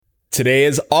Today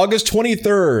is August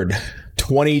 23rd,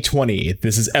 2020.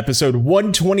 This is episode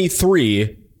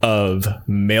 123 of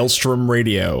Maelstrom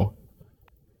Radio.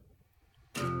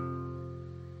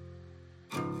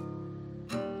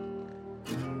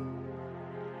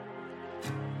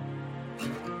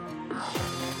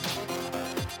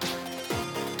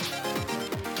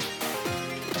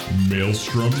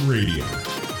 Maelstrom Radio.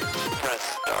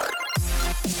 Press start.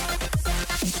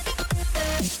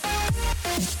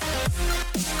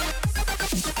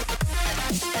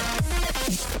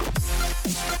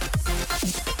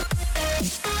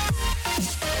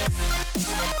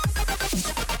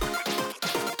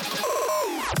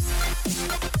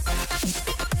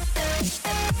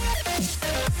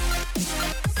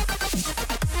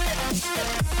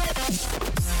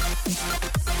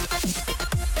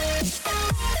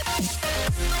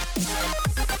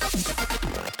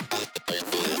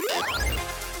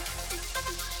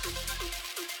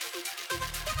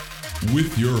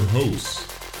 With your hosts,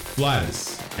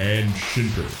 Flatus and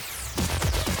Shinper.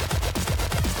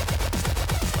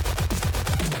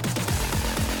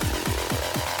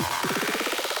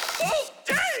 Oh,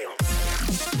 damn!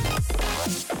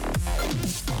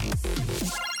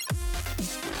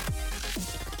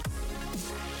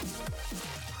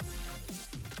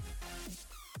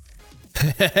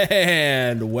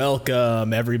 And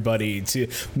welcome everybody to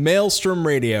Maelstrom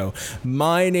Radio.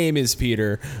 My name is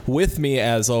Peter. With me,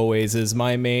 as always, is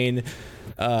my main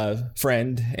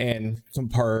friend and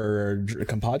compadre,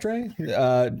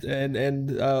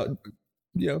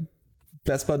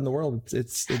 best bud in the world.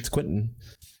 It's Quentin.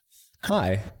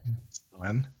 Hi.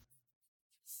 When?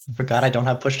 Forgot I don't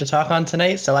have push to talk on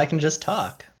tonight, so I can just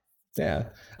talk. Yeah,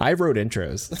 I wrote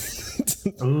intros.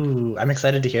 Ooh, I'm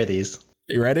excited to hear these.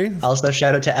 You ready? Also,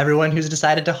 shout out to everyone who's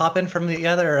decided to hop in from the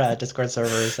other Discord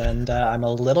servers, and I'm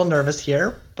a little nervous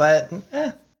here, but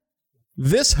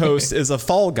This host is a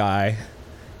fall guy,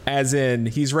 as in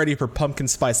he's ready for pumpkin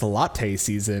spice latte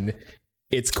season.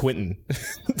 It's Quentin.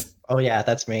 Oh yeah,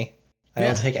 that's me. I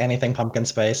don't take anything pumpkin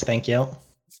spice, thank you.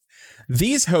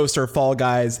 These hosts are fall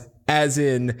guys, as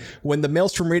in when the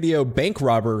Maelstrom Radio bank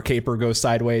robber caper goes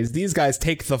sideways, these guys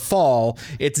take the fall.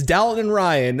 It's Dalton and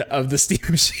Ryan of the Steam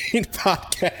Machine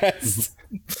podcast.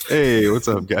 Hey, what's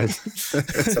up, guys?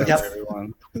 What's up, Yep.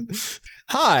 everyone?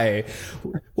 Hi.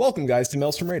 Welcome, guys, to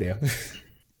Maelstrom Radio.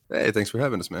 Hey, thanks for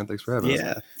having us, man. Thanks for having us.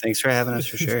 Yeah, thanks for having us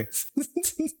for sure.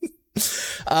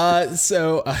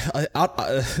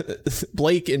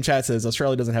 Blake in chat says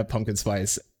Australia doesn't have pumpkin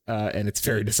spice, and it's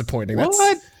very disappointing.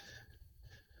 What?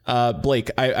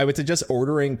 Blake, I would suggest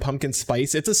ordering pumpkin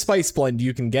spice. It's a spice blend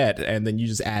you can get, and then you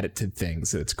just add it to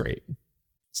things. It's great.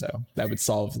 So that would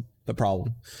solve the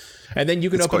problem. And then you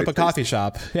can open up a coffee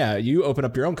shop. Yeah, you open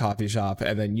up your own coffee shop,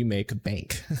 and then you make a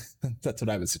bank. That's what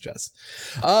I would suggest.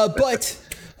 But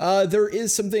there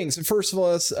is some things. First of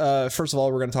all,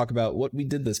 we're going to talk about what we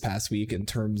did this past week in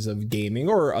terms of gaming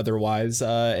or otherwise.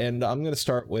 And I'm going to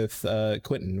start with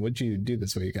Quentin. What'd you do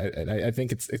this week? I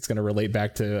think it's going to relate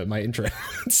back to my intro.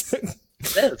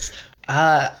 It is.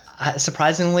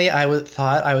 Surprisingly,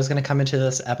 thought I was going to come into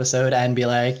this episode and be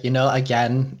like,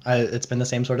 again, it's been the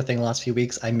same sort of thing the last few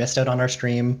weeks. I missed out on our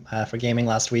stream for gaming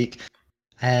last week,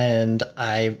 and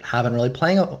I haven't been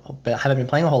playing a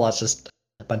whole lot, just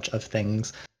a bunch of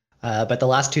things. But the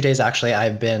last 2 days, actually,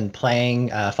 I've been playing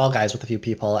Fall Guys with a few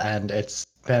people, and it's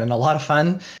been a lot of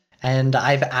fun. And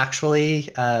I've actually,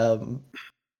 as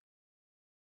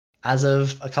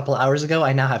of a couple hours ago,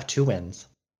 I now have 2 wins.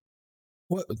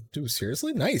 What? Dude,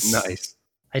 seriously? Nice.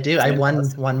 I do. I won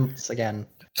once again.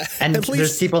 And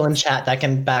there's people in chat that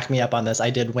can back me up on this. I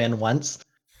did win once.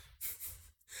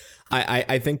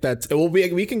 I think that's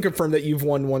we can confirm that you've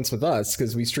won once with us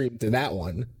because we streamed to that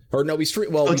one. Or no, we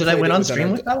streamed. Well, did I win on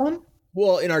stream with that one?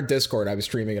 Well, in our Discord, I was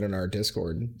streaming it in our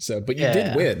Discord. So, but you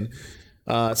did win.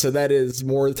 So that is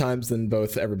more times than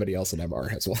both everybody else in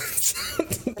MR has won.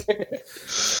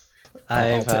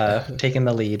 I've taken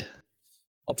the lead.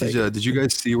 Did you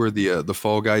guys see where the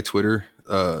Fall Guy Twitter,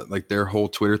 like their whole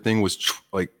Twitter thing was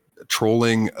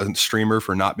trolling a streamer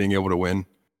for not being able to win?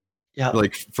 Yeah.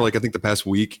 Like for I think the past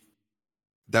week.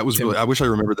 That was really. I wish I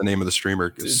remembered the name of the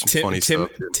streamer. Funny stuff.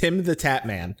 Tim the Tap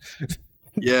Man.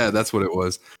 Yeah, that's what it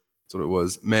was. That's what it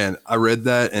was. Man, I read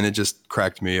that and it just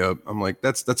cracked me up. I'm like,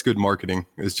 that's good marketing.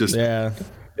 It's just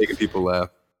making people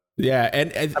laugh. Yeah,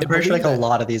 and I'm pretty sure a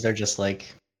lot of these are just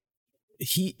like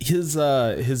his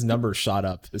numbers shot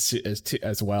up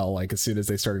as well. Like as soon as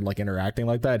they started interacting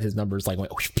like that, his numbers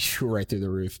went right through the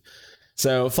roof.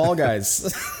 So Fall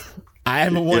Guys, I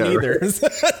haven't won either. Right.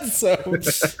 So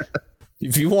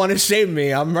if you want to shame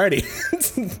me, I'm ready.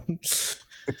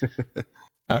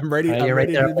 I'm ready. I'm You're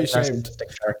ready right there to be with shamed.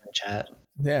 narcissistic shark in the chat.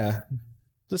 Yeah,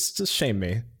 just shame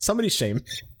me. Somebody shame.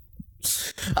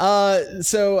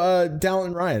 Dallin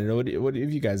and Ryan, what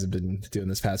have you guys have been doing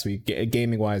this past week,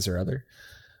 gaming wise or other?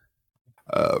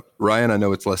 Ryan, I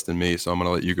know it's less than me, so I'm gonna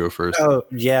let you go first. Oh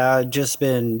yeah, just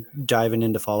been diving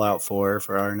into Fallout 4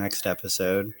 for our next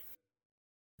episode.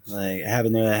 Like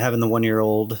having the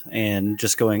 1-year-old and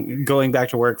just going back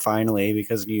to work finally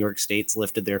because New York State's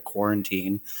lifted their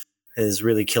quarantine has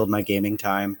really killed my gaming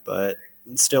time, but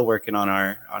still working on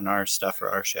our stuff for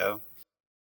our show.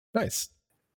 Nice.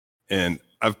 And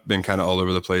I've been kind of all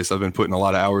over the place. I've been putting a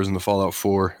lot of hours into Fallout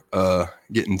 4,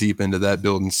 getting deep into that,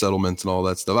 building settlements and all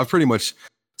that stuff. I've pretty much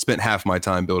spent half my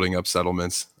time building up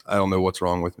settlements. I don't know what's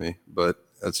wrong with me, but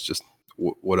that's just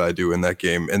what I do in that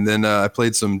game. And then I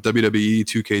played some WWE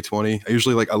 2K20. I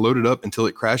usually I load it up until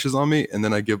it crashes on me, and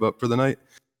then I give up for the night.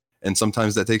 And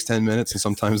sometimes that takes 10 minutes, and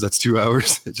sometimes that's 2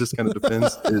 hours. It just kind of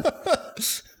depends.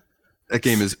 That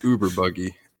game is uber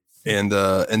buggy. And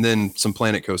then some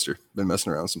Planet Coaster. Been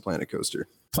messing around with some Planet Coaster.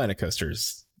 Planet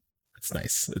Coasters. It's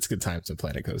nice. It's good times in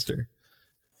Planet Coaster.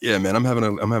 Yeah, man, I'm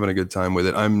having a good time with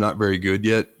it. I'm not very good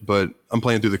yet, but I'm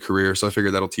playing through the career, so I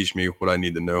figured that'll teach me what I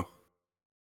need to know.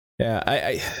 Yeah,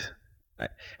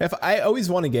 I always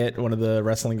want to get one of the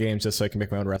wrestling games just so I can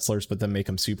make my own wrestlers, but then make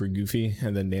them super goofy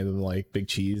and then name them like Big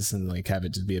Cheese and like have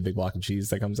it just be a big block of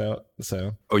cheese that comes out.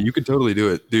 So you could totally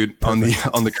do it, dude. Perfect.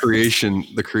 on the creation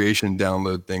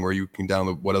download thing where you can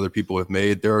download what other people have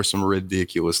made. There are some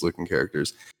ridiculous looking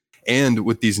characters, and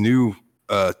with these new,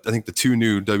 I think the 2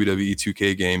 new WWE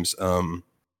 2K games,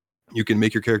 you can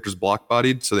make your characters block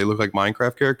bodied so they look like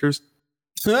Minecraft characters.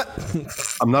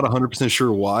 I'm not 100%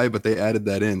 sure why, but they added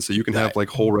that in, so you can have like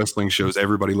whole wrestling shows.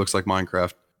 Everybody looks like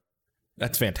Minecraft.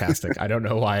 That's fantastic. I don't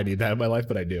know why I need that in my life,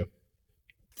 but I do.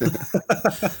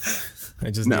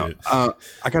 I just now, need it. I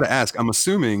gotta ask. I'm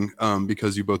assuming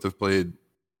because you both have played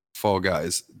Fall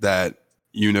Guys that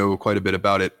you know quite a bit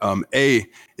about it.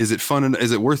 Is it fun and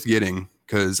is it worth getting?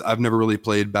 Because I've never really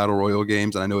played battle royale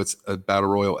games, and I know it's a battle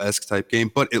royale-esque type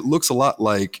game, but it looks a lot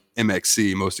like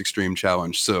MXC, Most Extreme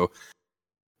Challenge. So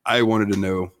I wanted to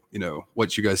know,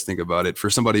 what you guys think about it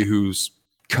for somebody who's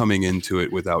coming into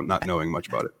it without not knowing much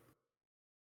about it.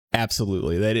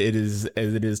 Absolutely, that it is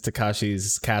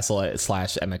Takashi's Castle /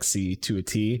 MXC to a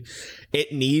T.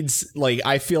 It needs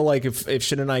I feel like if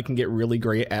Shin and I can get really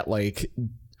great at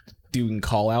doing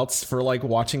call outs for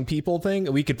watching people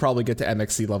thing, we could probably get to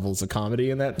MXC levels of comedy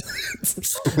in that.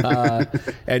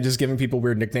 And just giving people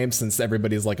weird nicknames since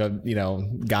everybody's like a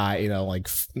guy,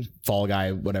 Fall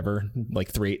Guy, whatever,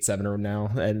 387 or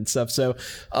now and stuff. So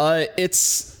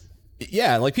it's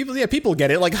people get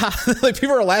it,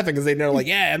 people are laughing because they know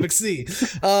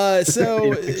MXC.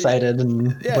 So excited,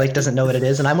 and Blake doesn't know what it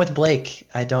is, and I'm with Blake.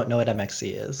 I don't know what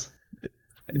MXC is.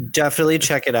 Definitely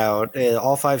check it out.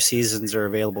 All 5 seasons are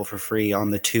available for free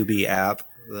on the Tubi app.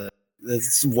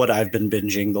 That's what I've been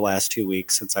binging the last 2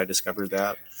 weeks since I discovered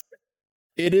that.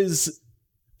 It is.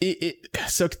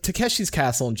 So Takeshi's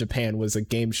Castle in Japan was a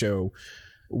game show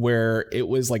where it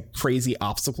was crazy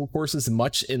obstacle courses,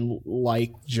 much in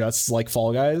just like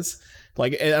Fall Guys.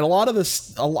 And a lot of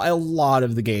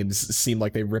the games seem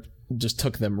like they just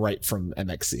took them right from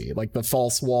MXC, like the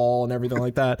false wall and everything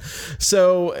like that.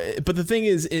 So, but the thing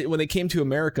is, when they came to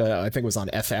America, I think it was on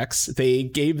FX, they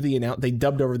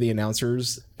dubbed over the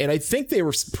announcers, and I think they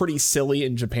were pretty silly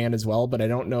in Japan as well, but I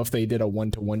don't know if they did a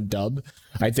 1-to-1 dub.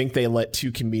 I think they let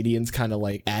 2 comedians kind of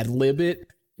ad-lib it,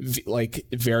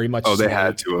 very much. Oh, they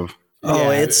had to have.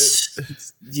 Oh, the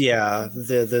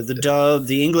dub,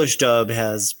 the English dub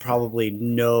has probably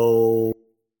no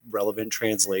relevant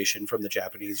translation from the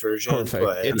Japanese version. Perfect.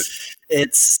 But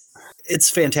it's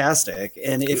fantastic.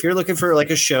 And if you're looking for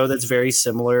a show that's very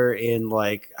similar in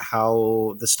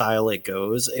how the style it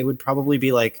goes, it would probably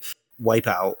be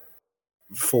Wipeout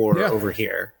over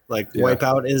here.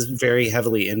 Wipeout is very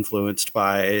heavily influenced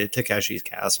by Takeshi's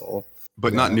Castle,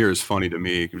 but not near as funny to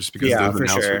me, just because they're the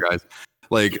announcer guys.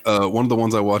 One of the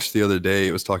ones I watched the other day,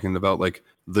 it was talking about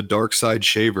the dark side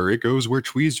shaver. It goes where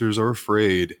tweezers are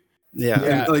afraid.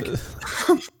 Yeah.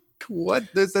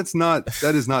 What?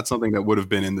 That is not something that would have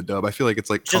been in the dub. I feel like it's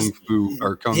Kung Fu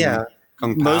or Kung Pao.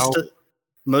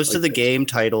 Most of the game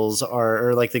titles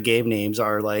or the game names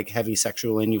are heavy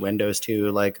sexual innuendos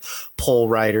too, like pole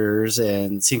riders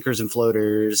and sinkers and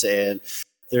floaters, and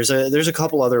there's a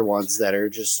couple other ones that are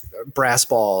just brass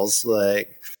balls.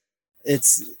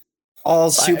 It's all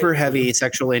super heavy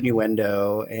sexual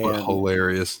innuendo and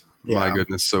hilarious. My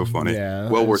goodness, so funny. Yeah,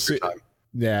 well worth your time.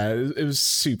 Yeah, it was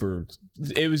super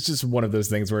just one of those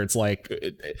things where it's like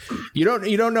you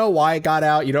don't know why it got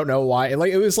out. You don't know why.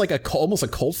 Like it was like almost a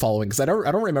cult following, because I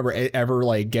don't remember it ever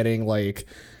like getting like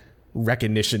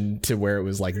recognition to where it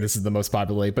was like this is the most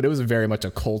popular, but it was very much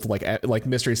a cult like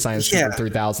Mystery Science Theater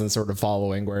 3000 sort of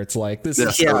following, where it's like this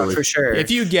is for sure.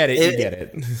 If you get it, you get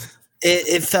it.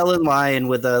 It fell in line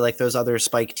with like those other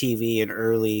Spike TV and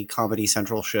early Comedy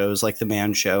Central shows like The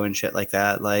Man Show and shit like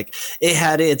that. Like it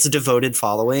had its devoted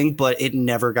following, but it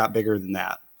never got bigger than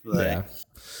that. Like, Yeah.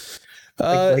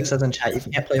 Like Blake says in chat,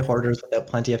 you can't play Hoarders without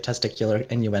plenty of testicular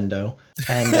innuendo.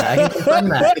 And I can confirm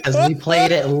that because we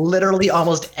played it literally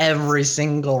almost every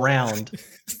single round.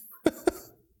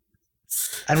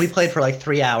 And we played for like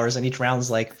 3 hours, and each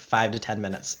round's like 5 to 10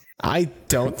 minutes. I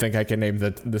don't think I can name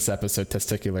this episode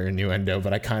Testicular Innuendo,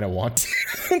 but I kind of want to.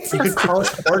 You could call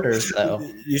it Hoarders, though.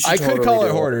 I could call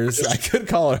it Hoarders. I could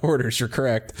call it Hoarders. You're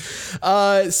correct.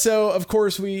 So of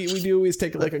course we do always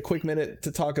take like a quick minute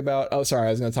to talk about. Oh, sorry,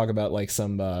 I was going to talk about like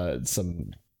some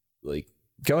like.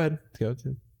 Go ahead. Go.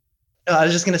 No, I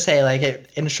was just gonna say, like,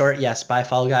 in short, yes, buy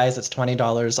Fall Guys. It's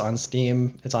 $20 on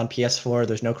Steam. It's on PS4.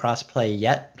 There's no crossplay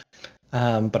yet.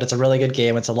 But it's a really good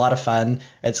game. It's a lot of fun.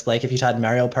 It's like if you had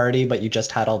Mario Party, but you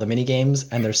just had all the mini games,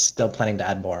 and they're still planning to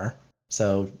add more.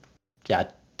 So, yeah,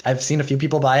 I've seen a few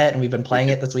people buy it, and we've been playing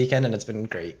it this weekend, and it's been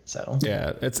great. So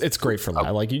yeah, it's great for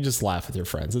like you just laugh with your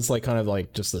friends. It's like kind of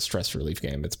like just a stress relief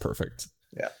game. It's perfect.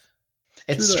 Yeah,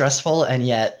 it's stressful and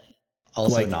yet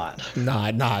also Like, not.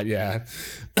 Not yeah.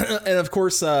 And of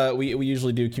course, we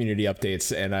usually do community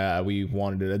updates, and we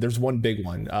wanted to. There's one big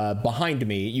one behind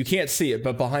me. You can't see it,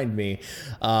 but behind me,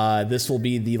 this will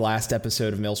be the last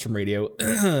episode of Maelstrom Radio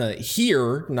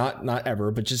here, not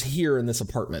ever, but just here in this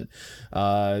apartment.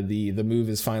 The move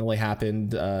has finally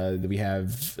happened. We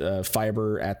have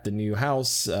fiber at the new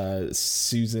house.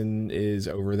 Susan is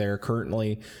over there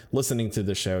currently listening to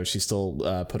the show. She's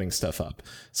still putting stuff up,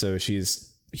 so she's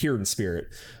here in spirit.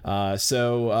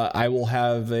 So I will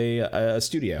have a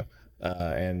studio,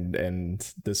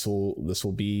 and this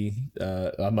will be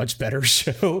a much better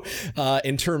show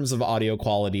in terms of audio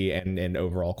quality and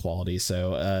overall quality.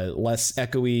 So less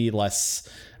echoey, less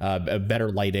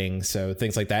better lighting, so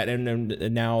things like that.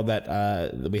 And now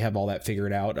that we have all that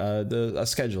figured out, a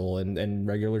schedule and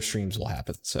regular streams will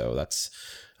happen. So that's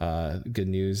good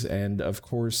news. And of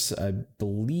course, I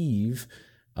believe.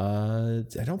 I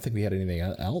don't think we had anything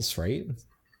else, right?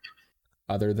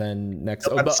 Other than next.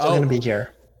 I'm still going to be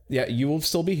here. Yeah, you will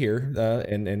still be here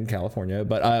in California,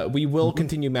 but we will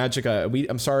continue Magicka.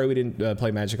 I'm sorry we didn't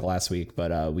play Magicka last week,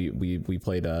 but we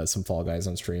played some Fall Guys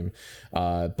on stream.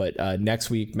 But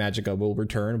next week Magicka will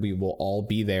return. We will all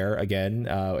be there again,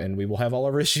 and we will have all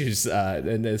our issues.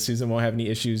 And Susan won't have any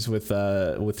issues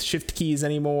with shift keys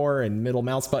anymore and middle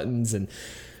mouse buttons and.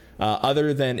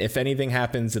 Other than if anything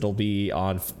happens, it'll be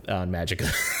on Magicka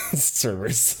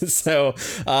servers.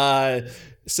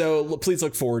 So please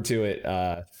look forward to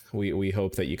it. We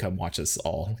hope that you come watch us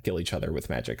all kill each other with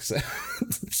magic. So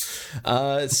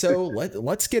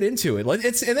let's get into it.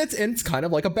 It's kind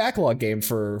of like a backlog game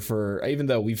for even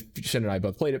though Shin and I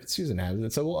both played it, but Susan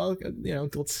hasn't. So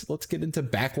let's get into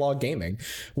backlog gaming.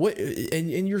 What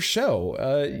in your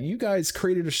show? You guys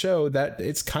created a show that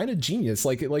it's kind of genius.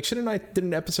 Like Shin and I did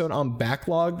an episode on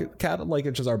backlog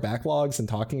which is our backlogs and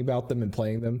talking about them and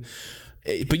playing them.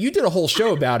 But you did a whole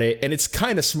show about it, and it's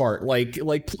kind of smart, like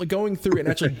going through and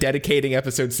actually dedicating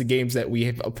episodes to games that we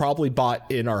have probably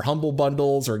bought in our Humble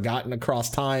bundles or gotten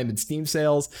across time in Steam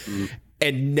sales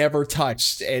and never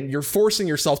touched. And you're forcing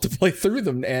yourself to play through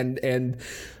them and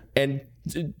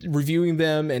reviewing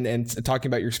them and talking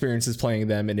about your experiences playing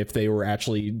them and if they were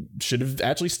should have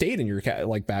actually stayed in your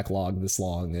backlog this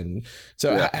long. And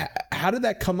so how did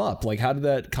that come up? Like, how did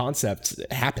that concept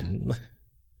happen?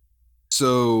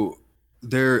 So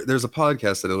there's a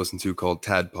podcast that I listen to called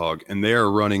Tadpog, and they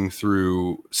are running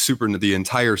through the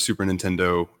entire Super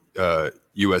Nintendo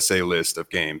USA list of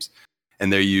games,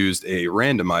 and they used a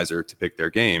randomizer to pick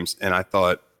their games. And I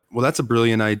thought, well, that's a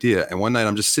brilliant idea. And one night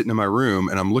I'm just sitting in my room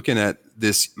and I'm looking at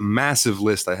this massive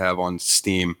list I have on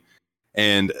Steam,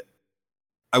 and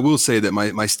I will say that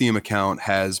my Steam account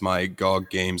has my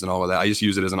GOG games and all of that. I just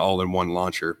use it as an all-in-one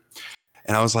launcher.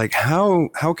 And I was like, how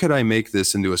could I make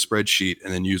this into a spreadsheet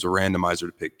and then use a randomizer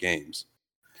to pick games?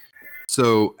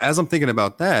 So as I'm thinking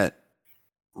about that,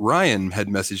 Ryan had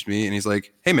messaged me and he's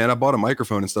like, hey man, I bought a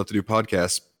microphone and stuff to do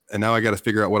podcasts, and now I got to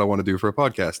figure out what I want to do for a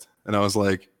podcast. And I was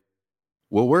like,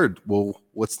 well,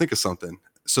 let's think of something.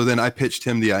 So then I pitched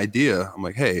him the idea. I'm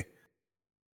like, hey,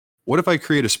 what if I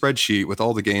create a spreadsheet with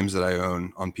all the games that I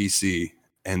own on PC,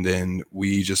 and then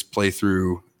we just play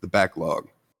through the backlog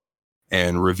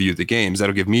and review the games?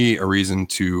 That'll give me a reason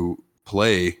to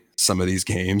play some of these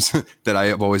games that I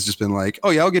have always just been like, oh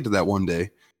yeah, I'll get to that one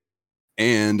day.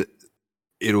 And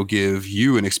it'll give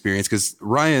you an experience, because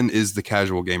Ryan is the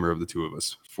casual gamer of the two of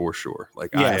us for sure.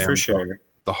 Like I am for sure.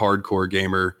 the hardcore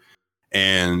gamer.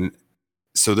 And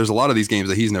so there's a lot of these games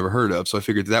that he's never heard of. So I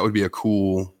figured that would be a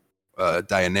cool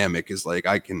dynamic, is like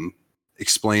I can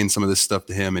explain some of this stuff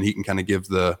to him and he can kind of give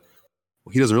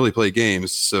he doesn't really play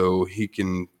games, so he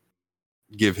can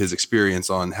give his experience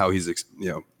on how he's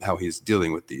how he's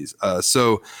dealing with these.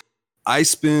 So I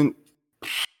spent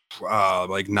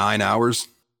like 9 hours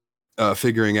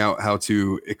figuring out how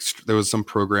to there was some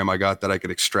program I got that I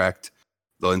could extract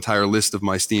the entire list of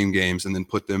my Steam games and then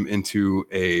put them into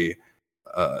a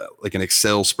like an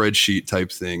Excel spreadsheet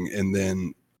type thing, and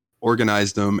then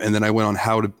organized them. And then I went on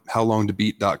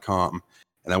howlongtobeat.com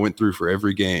and I went through for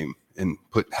every game and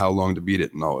put how long to beat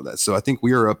it and all of that. So I think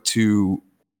we are up to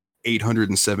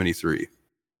 873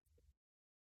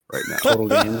 right now. Total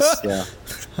games. Yeah.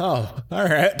 Oh, all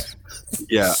right.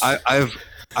 Yeah,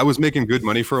 I was making good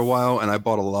money for a while, and I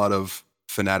bought a lot of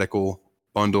Fanatical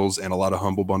bundles and a lot of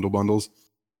Humble Bundle bundles,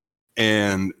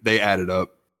 and they added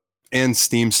up. And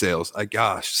Steam sales.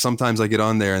 Sometimes I get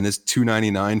on there and it's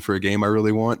 $2.99 for a game I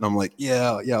really want, and I'm like,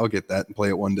 yeah, I'll get that and play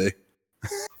it one day.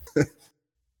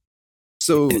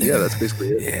 So yeah, that's basically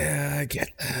it. Yeah, I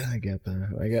get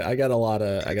that. I got a lot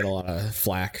of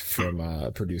flack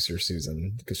from producer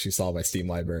Susan, because she saw my Steam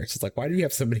library. She's like, "Why do you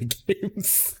have so many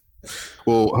games?"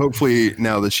 Well, hopefully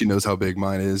now that she knows how big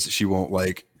mine is, she won't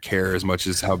like care as much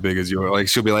as how big as yours. Like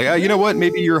she'll be like, you know what?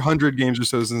 Maybe your 100 games or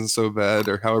so isn't so bad,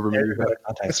 or however many you have.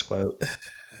 Context quote.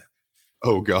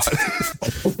 Oh God.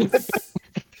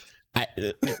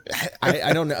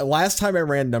 I don't know. Last time I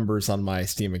ran numbers on my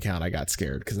Steam account, I got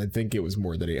scared because I think it was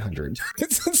more than 800.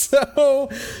 So.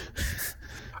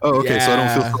 Oh, okay. Yeah. So I don't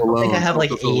feel so alone. I think I have like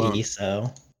don't feel 80,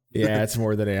 so. Yeah, it's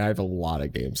more than 8. I have a lot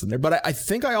of games in there, but I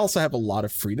think I also have a lot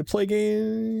of free-to-play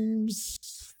games.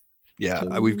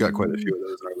 Yeah, we've got quite a few of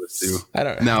those on our list too. I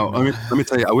don't Now, know. let me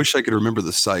tell you, I wish I could remember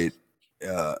the site.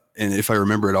 And if I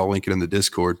remember it, I'll link it in the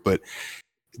Discord. But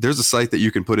there's a site that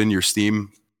you can put in your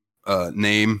Steam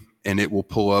name, and it will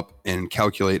pull up and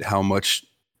calculate how much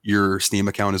your Steam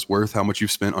account is worth, how much you've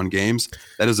spent on games.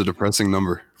 That is a depressing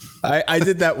number. I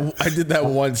did that. I did that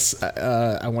once.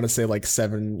 I want to say like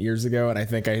 7 years ago, and I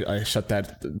think I shut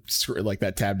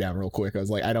that tab down real quick. I was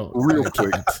like, I don't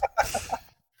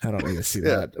need to see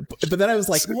that. But then I was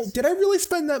like, well, did I really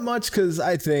spend that much? Because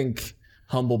I think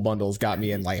Humble Bundles got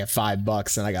me in like at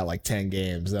 $5, and I got like 10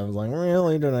 games. I was like,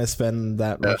 really? Did I spend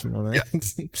that much money? Yeah.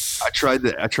 I tried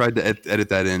to edit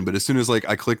that in, but as soon as like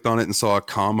I clicked on it and saw a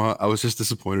comma, I was just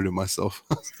disappointed in myself.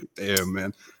 Damn,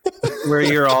 man. Where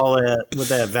you're all at with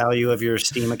that value of your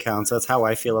Steam accounts. That's how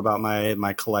I feel about my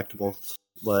collectibles.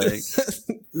 Like,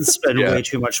 spend way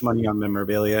too much money on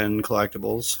memorabilia and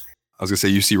collectibles. I was gonna say,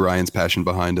 you see Ryan's passion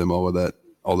behind him, all of that,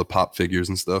 all the pop figures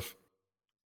and stuff.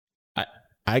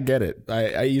 I get it.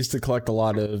 I used to collect a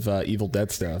lot of Evil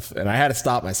Dead stuff, and I had to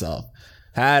stop myself.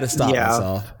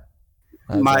 Myself.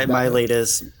 My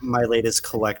latest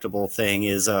collectible thing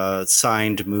is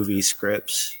signed movie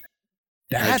scripts.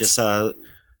 Cool.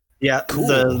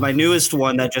 My newest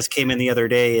one that just came in the other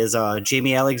day is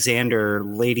Jamie Alexander,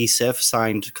 Lady Sif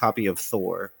signed copy of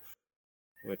Thor,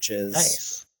 which is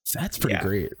Nice. That's pretty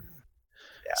great.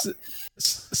 Yeah.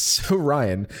 So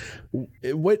Ryan,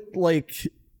 what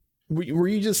were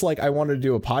you just like, I wanted to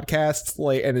do a podcast,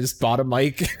 like, and just bought a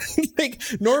mic? Like,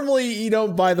 normally you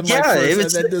don't buy the mic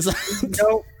first and then design.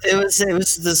 No, it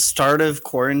was the start of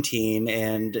quarantine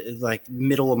and like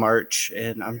middle of March,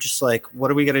 and I'm just like, what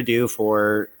are we gonna do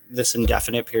for this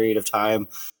indefinite period of time?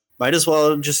 Might as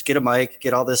well just get a mic,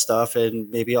 get all this stuff, and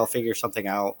maybe I'll figure something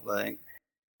out.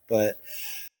 But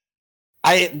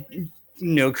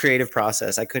no creative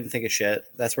process. I couldn't think of shit.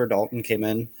 That's where Dalton came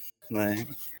in.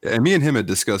 And me and him had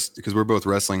discussed, because we're both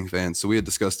wrestling fans, so we had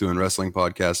discussed doing wrestling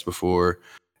podcasts before,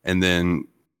 and then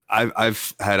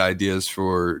I've had ideas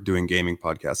for doing gaming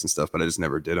podcasts and stuff, but I just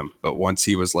never did them. But once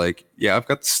he was like, yeah, I've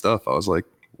got the stuff, I was like,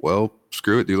 well,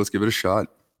 screw it, dude, let's give it a shot.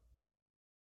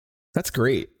 That's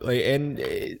great.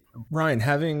 Ryan,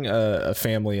 having a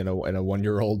family and a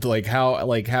 1-year-old, like, how,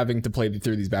 like, having to play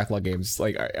through these backlog games,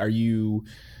 like, are you,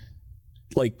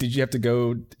 like, did you have to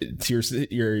go to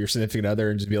your significant other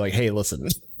and just be like, hey, listen,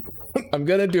 I'm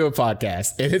gonna do a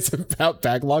podcast and it's about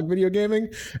backlog video gaming,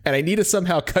 and I need to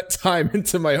somehow cut time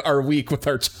into our week with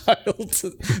our child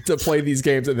to play these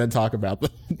games and then talk about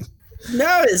them?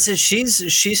 No, she's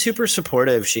super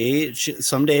supportive. She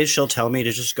some days she'll tell me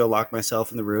to just go lock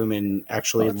myself in the room and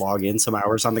actually log in some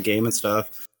hours on the game and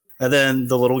stuff. And then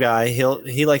the little guy,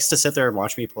 he likes to sit there and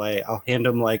watch me play. I'll hand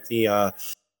him like the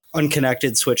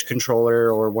unconnected Switch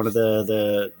controller or one of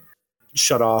the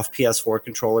shut off PS4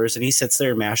 controllers, and he sits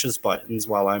there and mashes buttons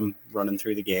while I'm running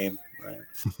through the game. Right,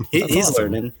 he's awesome.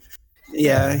 learning.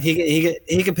 Yeah,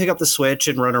 he can pick up the Switch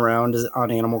and run around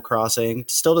on Animal Crossing.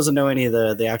 Still doesn't know any of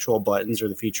the actual buttons or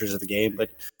the features of the game, but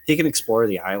he can explore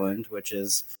the island, which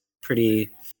is pretty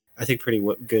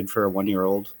good for a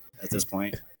 1-year-old at this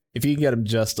point. If you can get him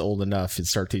just old enough and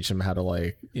start teaching him how to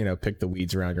like, pick the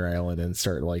weeds around your island and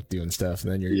start like doing stuff,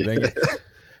 and then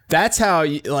that's how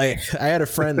I had a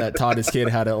friend that taught their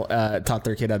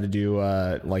kid how to do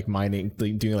like mining,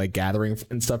 doing like gathering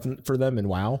and stuff for them in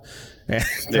WoW. And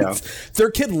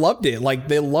their kid loved it. Like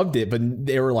they loved it, but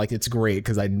they were like, it's great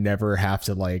because I never have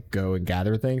to like go and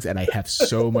gather things, and I have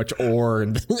so much ore.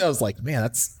 And I was like, man,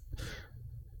 that's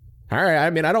all right. I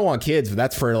mean, I don't want kids, but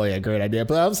that's fairly a great idea.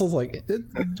 But I was like,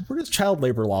 where does child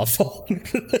labor law fall?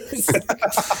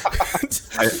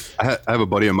 I have a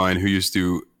buddy of mine who used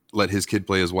to let his kid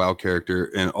play his WoW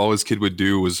character, and all his kid would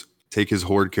do was take his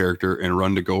Horde character and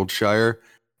run to Goldshire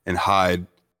and hide,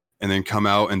 and then come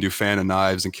out and do Fan of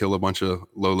Knives and kill a bunch of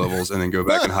low levels, and then go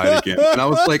back and hide again. And I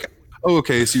was like, oh,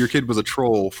 okay, so your kid was a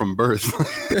troll from birth.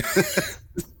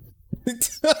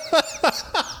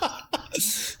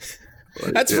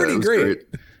 That's pretty great.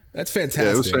 That's fantastic.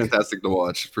 Yeah, it was fantastic to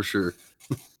watch for sure.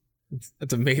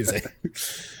 That's amazing.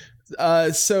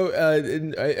 So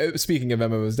speaking of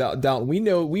MMOs, Dalton, we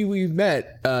know we've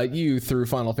met you through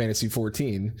Final Fantasy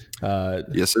 14.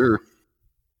 Yes, sir.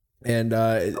 And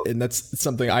that's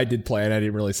something I did play, and I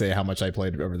didn't really say how much I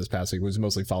played over this past week. It was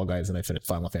mostly Fall Guys, and I finished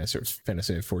Final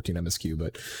Fantasy 14 MSQ.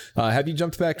 But have you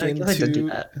jumped back into? I did do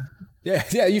that.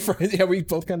 Yeah, we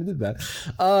both kind of did that.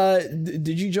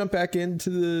 Did you jump back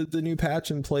into the new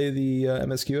patch and play the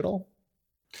MSQ at all?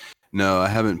 No, I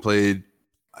haven't played.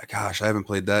 Gosh, I haven't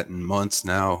played that in months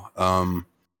now.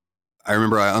 I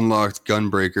remember I unlocked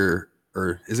Gunbreaker,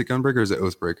 or is it Gunbreaker or is it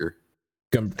Oathbreaker?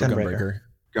 Gunbreaker.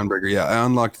 Gunbreaker, yeah. I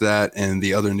unlocked that and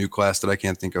the other new class that I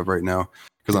can't think of right now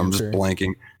because I'm just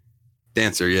blanking.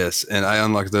 Dancer, yes. And I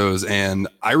unlocked those, and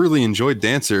I really enjoyed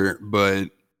Dancer, but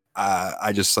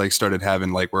I just like started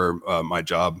having like where my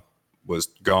job was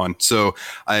gone. So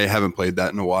I haven't played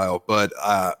that in a while, but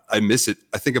I miss it.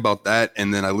 I think about that,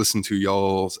 and then I listened to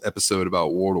y'all's episode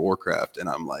about World of Warcraft, and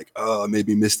I'm like, oh, I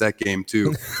maybe missed that game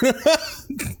too.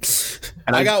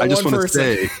 And I just want to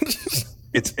say,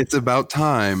 it's about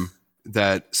time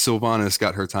that Sylvanas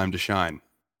got her time to shine.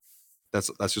 That's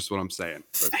just what I'm saying.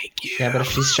 But, Thank you. Yeah, but if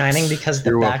she's shining because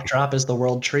the backdrop is the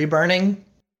world tree burning.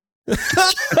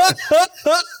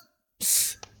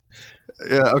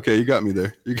 Yeah, okay, you got me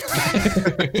there.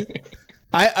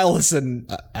 I listen.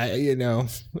 I'm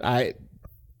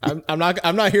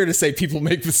not here to say people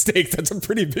make mistakes. That's a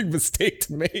pretty big mistake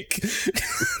to make.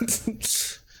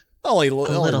 only a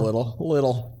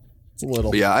little. It's a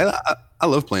little. But yeah, I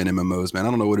love playing MMOs, man.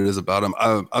 I don't know what it is about them.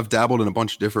 I've dabbled in a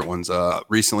bunch of different ones.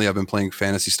 Recently, I've been playing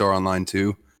Phantasy Star Online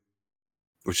 2,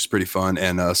 which is pretty fun,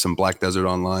 and some Black Desert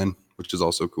Online, which is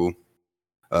also cool.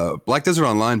 Black Desert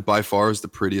Online by far is the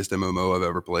prettiest MMO I've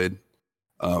ever played,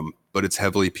 but it's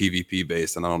heavily PvP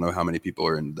based, and I don't know how many people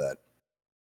are into that.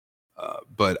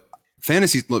 But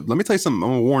Fantasy, look, let me tell you something. I'm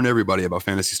gonna warn everybody about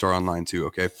Phantasy Star Online 2.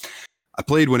 Okay, I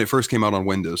played when it first came out on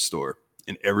Windows Store,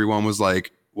 and everyone was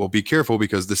like, "Well, be careful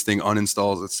because this thing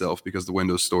uninstalls itself because the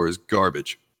Windows Store is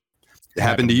garbage." It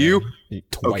happened to you?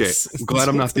 Twice. Okay, I'm glad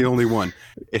I'm not the only one.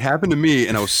 It happened to me,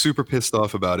 and I was super pissed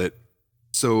off about it.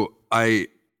 So I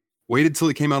waited till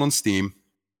it came out on Steam,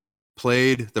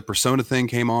 played, the Persona thing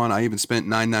came on. I even spent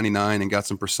 $9.99 and got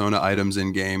some Persona items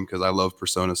in game because I love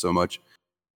Persona so much.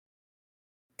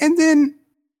 And then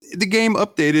the game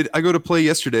updated. I go to play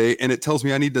yesterday, and it tells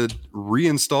me I need to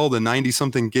reinstall the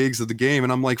 90-something gigs of the game.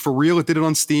 And I'm like, for real? It did it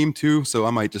on Steam too? So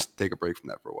I might just take a break from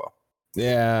that for a while.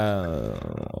 Yeah.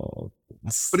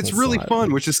 But it's really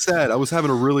fun, which is sad. I was having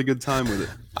a really good time with it.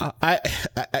 I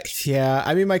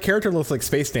mean, my character looks like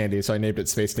Space Dandy, so I named it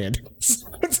Space Dandy.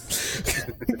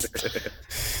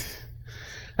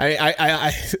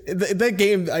 That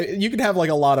game, you could have like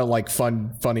a lot of like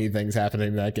funny things happening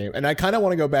in that game, and I kind of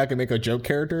want to go back and make a joke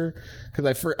character because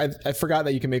I forgot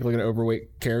that you can make like an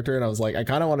overweight character, and I was like, I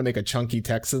kind of want to make a chunky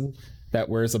Texan that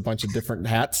wears a bunch of different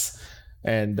hats,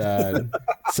 and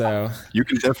so you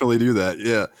can definitely do that.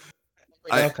 Yeah.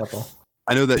 I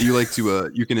know that you like to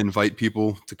you can invite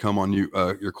people to come on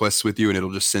your quests with you, and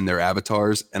it'll just send their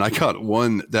avatars. And I got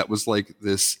one that was like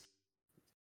this,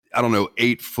 I don't know,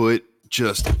 8-foot,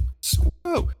 just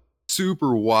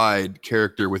super wide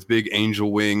character with big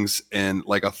angel wings and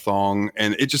like a thong,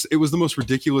 and it was the most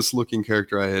ridiculous looking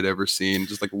character I had ever seen,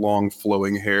 just like long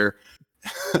flowing hair.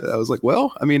 I was like,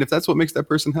 well, I mean, if that's what makes that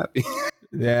person happy.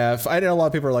 Yeah, I know a lot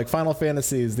of people are like Final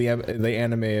Fantasy is the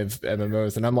anime of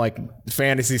MMOs, and I'm like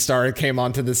Fantasy Star came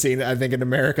onto the scene. I think in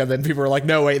America, then people were like,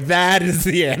 no wait, that is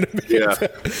the anime. Yeah,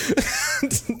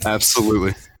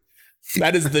 absolutely.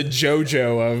 That is the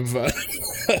JoJo of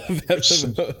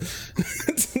MMO.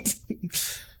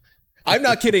 I'm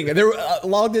not kidding. There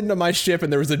logged into my ship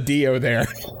and there was a Dio there.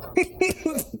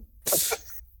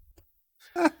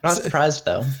 Not surprised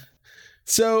though.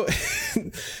 So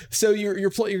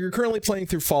you're currently playing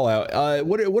through Fallout.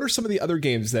 What are some of the other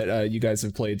games that you guys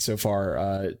have played so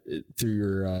far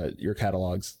through your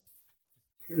catalogs?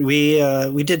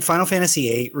 We did Final Fantasy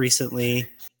VIII recently.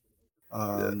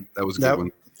 That was a good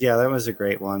one. Yeah, that was a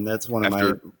great one. That's one of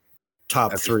my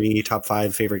top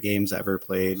 5 favorite games I ever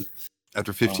played.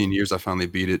 After 15 years, I finally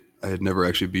beat it. I had never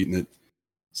actually beaten it,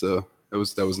 so that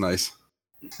was nice.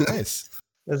 Nice.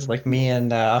 It's like me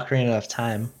and Ocarina of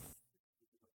Time.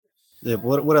 Yeah,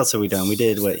 what else have we done? We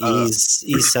did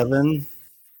E7.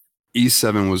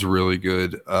 E7 was really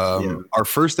good. Our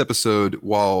first episode,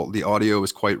 while the audio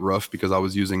was quite rough because I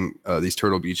was using these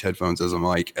Turtle Beach headphones as a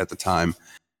mic at the time,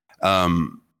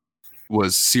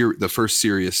 was the first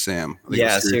Serious Sam.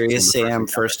 Yeah, Serious Sam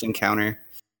first encounter.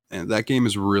 And that game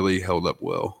is really held up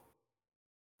well.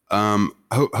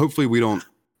 Hopefully we don't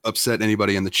upset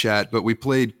anybody in the chat, but we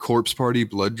played Corpse Party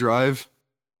Blood Drive.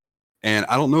 And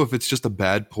I don't know if it's just a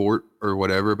bad port or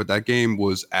whatever, but that game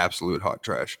was absolute hot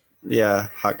trash. Yeah,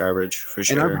 hot garbage for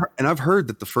sure. And I've heard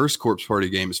that the first Corpse Party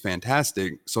game is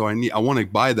fantastic, so I want to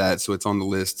buy that so it's on the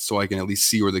list so I can at least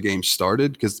see where the game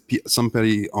started. Because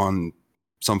somebody on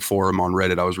some forum on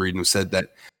Reddit I was reading said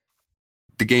that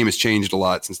the game has changed a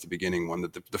lot since the beginning one.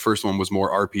 That the first one was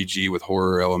more RPG with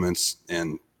horror elements,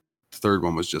 and the third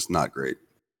one was just not great.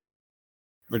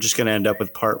 We're just gonna end up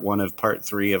with part 1 of part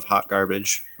 3 of hot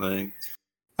garbage. Like,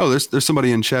 oh, there's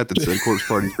somebody in chat that said Corpse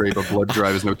Party's great, but Blood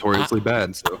Drive is notoriously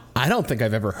bad. So I don't think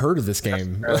I've ever heard of this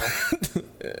game.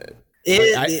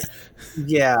 it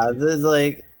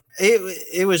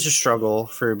was a struggle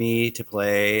for me to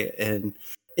play, and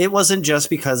it wasn't just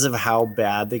because of how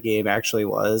bad the game actually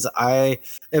was. I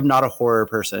am not a horror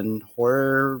person.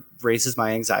 Horror raises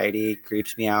my anxiety,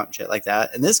 creeps me out, and shit like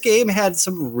that. And this game had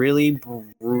some really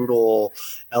brutal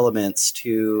elements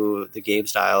to the game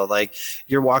style. Like,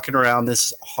 you're walking around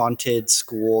this haunted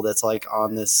school that's like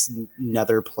on this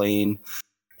nether plane,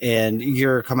 and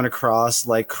you're coming across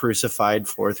like crucified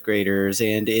 4th graders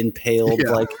and impaled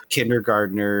like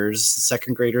kindergartners,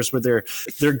 2nd graders with their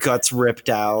guts ripped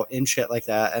out and shit like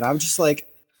that. And I'm just like,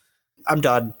 I'm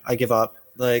done. I give up.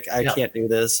 Like, I can't do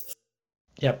this.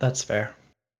 Yep, that's fair.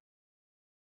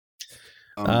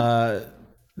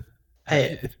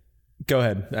 Hey, go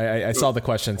ahead. I saw the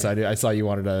question, so I saw you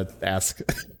wanted to ask.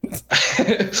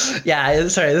 yeah,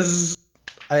 sorry.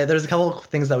 There's a couple of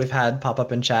things that we've had pop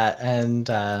up in chat, and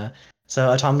so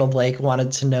Autumnal Blake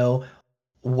wanted to know,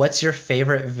 what's your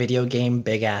favorite video game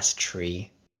big ass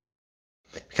tree?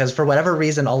 Because for whatever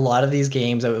reason, a lot of these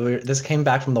games, this came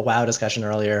back from the WoW discussion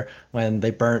earlier when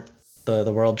they burnt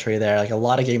the world tree there. Like, a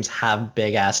lot of games have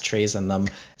big ass trees in them.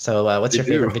 So what's your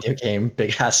favorite video game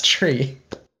big ass tree?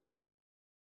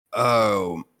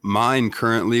 Oh, mine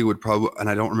currently would probably, and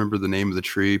I don't remember the name of the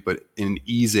tree, but in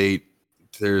Ys 8,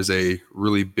 there's a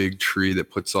really big tree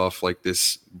that puts off like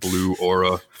this blue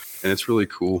aura, and it's really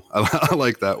cool. I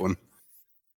like that one.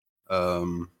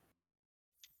 I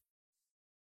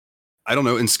don't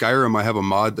know. In Skyrim, I have a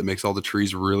mod that makes all the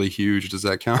trees really huge. Does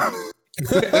that count?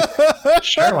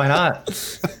 Sure, why not?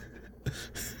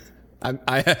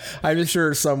 I'm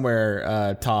sure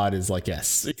somewhere Todd is like,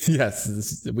 yes,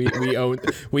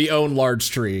 we own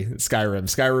large tree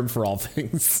Skyrim for all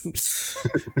things.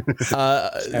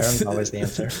 Skyrim's always the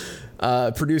answer.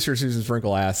 Producer Susan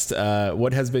Sprinkle asked,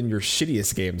 what has been your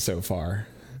shittiest game so far?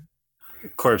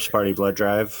 Corpse Party Blood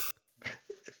Drive.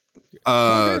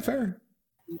 Okay, fair.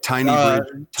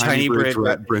 Tiny Bridge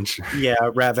Rat Venture. Yeah,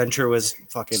 Rat Venture was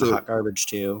fucking hot garbage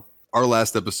too. Our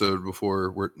last episode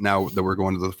before we're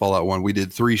going to the Fallout one, we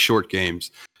did 3 short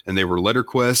games, and they were Letter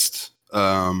Quest,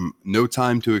 No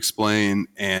Time to Explain,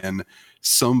 and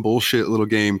some bullshit little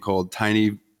game called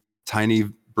Tiny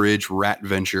Bridge Rat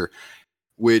Venture,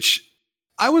 which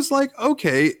I was like,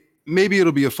 okay, maybe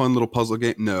it'll be a fun little puzzle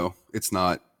game. No, it's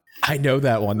not. I know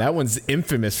that one. That one's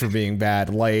infamous for being bad.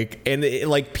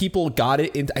 People got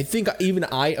it. And I think even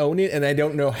I own it, and I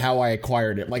don't know how I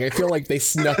acquired it. Like, I feel like they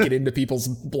snuck it into people's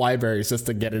libraries just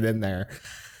to get it in there.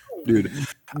 Dude,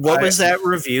 What was that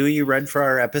review you read for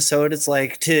our episode? It's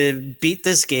like, to beat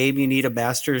this game, you need a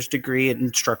master's degree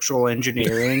in structural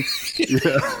engineering.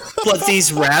 But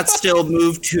these rats still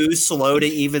move too slow to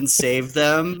even save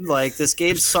them. Like, this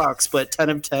game sucks, but 10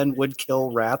 of 10 would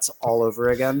kill rats all over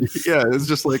again. yeah, it's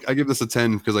just like I give this a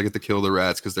 10 because I get to kill the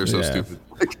rats because they're so Yeah. stupid.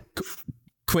 Like,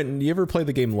 Quentin, you ever play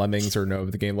the game Lemmings or know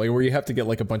of the game? Like where you have to get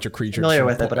like a bunch of creatures. Familiar from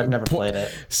with it, but I've never played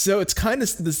it. So it's kind of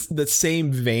the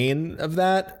same vein of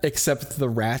that, except the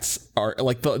rats are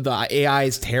like the AI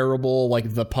is terrible.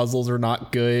 Like the puzzles are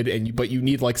not good, but you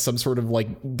need like some sort of like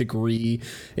degree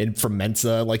from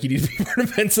Mensa. Like you need to be part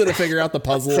of Mensa to figure out the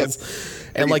puzzles.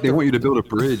 And like they want you to build a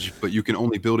bridge, but you can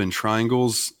only build in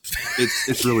triangles.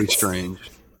 It's really strange.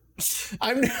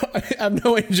 I'm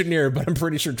no engineer, but I'm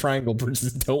pretty sure triangle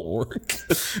bridges don't work.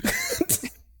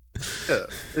 Yeah,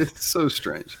 it's so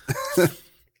strange.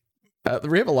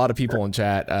 We have a lot of people in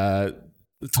chat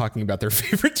talking about their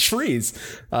favorite trees.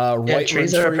 Yeah,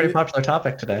 trees are a pretty popular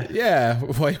topic today. Yeah,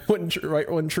 white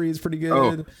one tree is pretty good.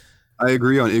 Oh, I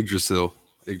agree on Yggdrasil.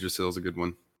 Yggdrasil is a good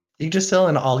one. Yggdrasil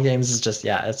in all games is just,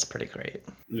 yeah, it's pretty great.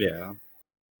 Yeah.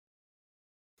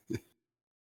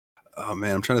 Oh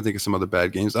man, I'm trying to think of some other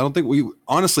bad games. I don't think we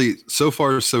honestly, so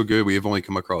far so good. We have only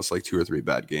come across like 2 or 3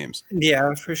 bad games.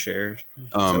 Yeah, for sure.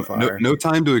 So far. No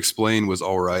Time to Explain was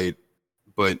all right,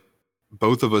 but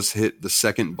both of us hit the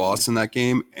second boss in that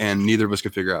game, and neither of us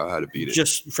could figure out how to beat it.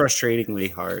 Just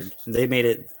frustratingly hard. They made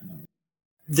it.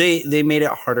 They made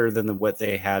it harder than what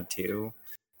they had to.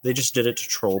 They just did it to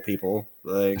troll people.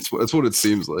 Like, That's what it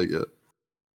seems like. Yeah.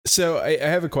 So I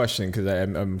have a question because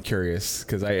I'm curious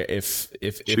because if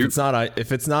it's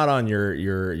not on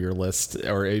your list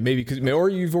or maybe or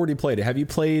you've already played it. Have you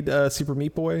played Super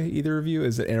Meat Boy? Either of you?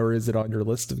 Is it on your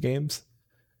list of games?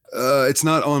 It's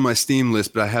not on my Steam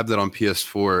list, but I have that on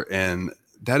PS4, and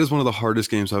that is one of the hardest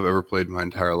games I've ever played in my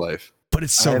entire life. But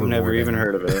it's so I've rewarding. never even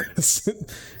heard of it.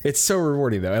 It's so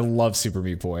rewarding though. I love Super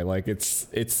Meat Boy. Like it's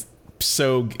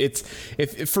so it's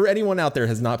if for anyone out there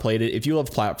has not played it, if you love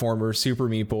platformers, Super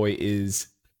Meat Boy is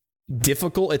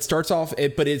difficult. It starts off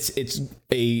but it's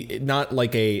a not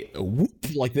like a whoop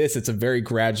like this. It's a very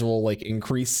gradual like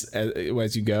increase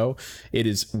as you go. It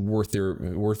is worth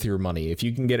your money if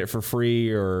you can get it for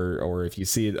free or if you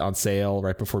see it on sale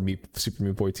right before Super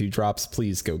Meat Boy 2 drops.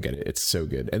 Please go get it. It's so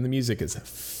good, and the music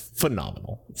is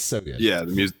phenomenal. It's so good. Yeah,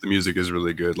 the music is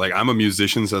really good. Like, I'm a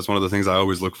musician, so that's one of the things I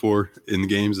always look for in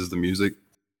games is the music.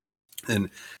 And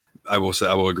I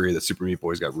will agree that Super Meat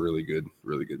Boy's got really good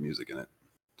music in it.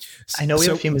 I know we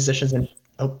have a few musicians in.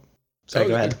 Oh, sorry.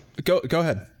 Go ahead. Go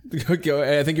ahead. Go.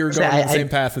 I think you were going on the same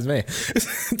path as me.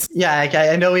 Yeah,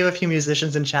 I know we have a few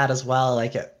musicians in chat as well.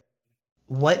 Like,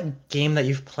 what game that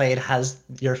you've played has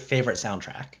your favorite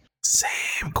soundtrack?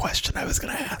 Same question I was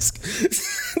gonna ask.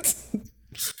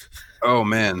 Oh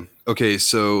man. Okay,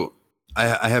 so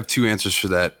I have 2 answers for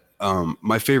that.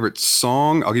 My favorite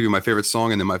song, I'll give you my favorite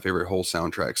song and then my favorite whole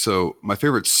soundtrack. So my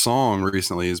favorite song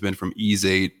recently has been from Ys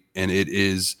 8, and it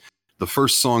is the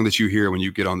first song that you hear when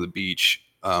you get on the beach.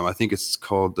 I think it's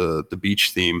called the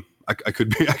beach theme. I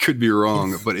could be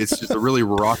wrong, but it's just a really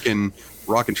rockin'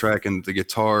 track, and the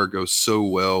guitar goes so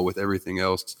well with everything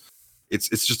else.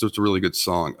 It's a really good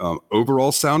song.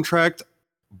 Overall soundtrack,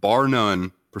 bar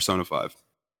none, Persona 5.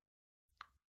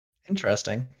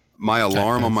 Interesting. My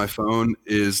alarm on my phone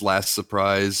is Last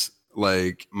Surprise.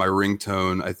 Like, my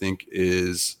ringtone, I think,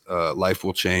 is Life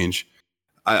Will Change.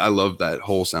 I love that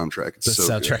whole soundtrack. It's The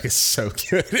so soundtrack good. is so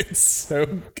good. It's so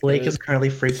good. Blake is currently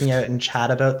freaking out in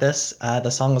chat about this. The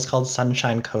song was called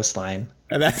Sunshine Coastline.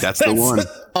 And That's the one.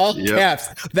 All Yep.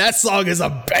 caps. That song is a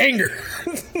banger.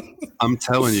 I'm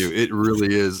telling you, it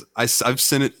really is. I've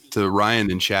sent it to Ryan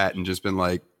in chat and just been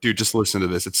like, dude, just listen to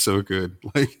this. It's so good.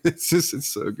 Like, it's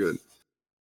so good.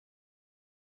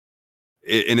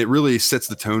 And it really sets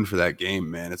the tone for that game,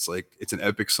 man. It's like, it's an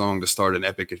epic song to start an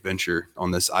epic adventure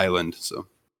on this island. So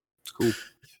it's cool.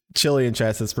 Chili in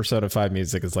chat says Persona 5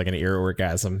 music is like an ear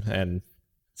orgasm. And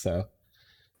so,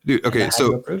 Dude, okay, How do you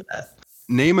so approve that?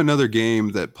 name another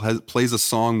game that plays a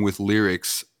song with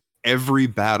lyrics every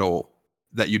battle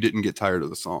that you didn't get tired of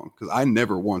the song. Because I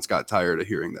never once got tired of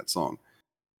hearing that song.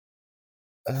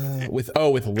 with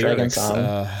lyrics.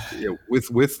 Song. Yeah,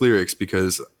 with lyrics,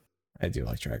 because I do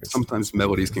like Dragon Song. sometimes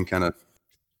melodies can kind of.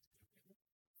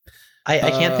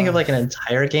 I can't think of like an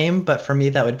entire game, but for me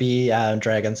that would be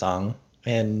Dragon Song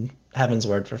in Heaven's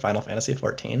Word for Final Fantasy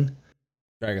 14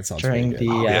 Dragon Song during the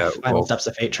yeah, Final well- Steps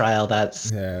of Fate trial. I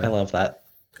yeah, love that.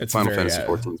 it's Final very, Fantasy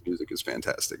 14's music is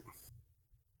fantastic.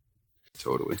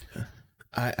 Totally.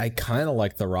 I kind of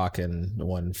like the rockin'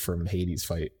 one from Hades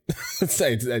fight.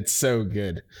 It's so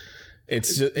good.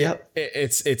 It's just Yep.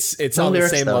 it's No on the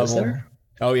lyrics, same though, is level. there?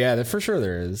 Oh yeah, for sure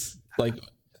there is. Like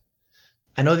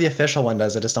I know the official one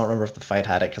does. I just don't remember if the fight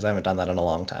had it because I haven't done that in a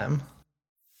long time.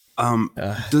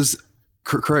 Does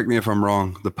correct me if I'm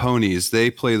wrong. The ponies, they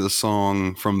play the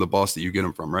song from the boss that you get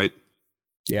them from, right?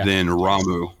 yeah. Then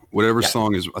Ramu, whatever Yeah.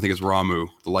 song is, I think it's Ramu,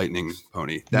 the lightning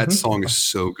pony. That Mhm. song is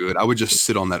so good. I would just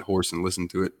sit on that horse and listen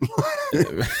to it.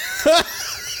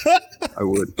 I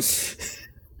would.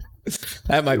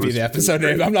 That might It be was- the it was episode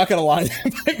name. great. I'm not gonna lie.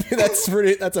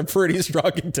 That's a pretty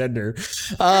strong contender.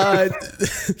 I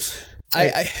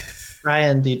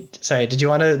Ryan, did you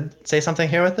want to say something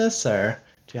here with this, or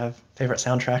do you have favorite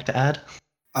soundtrack to add?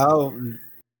 Oh,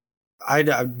 I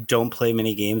don't play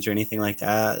many games or anything like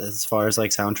that. As far as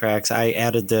like soundtracks, I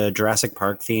added the Jurassic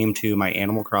Park theme to my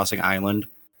Animal Crossing Island.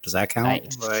 Does that count?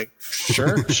 Nice. Like,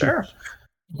 sure, Sure.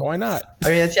 why not? I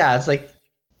mean, it's like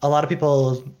a lot of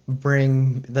people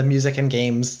bring the music in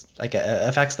games, like it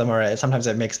affects them, or sometimes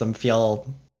it makes them feel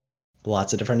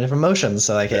lots of different emotions.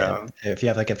 So like Yeah. if you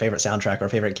have like a favorite soundtrack or a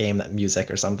favorite game, that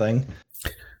music or something.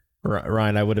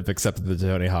 Ryan, I would have accepted the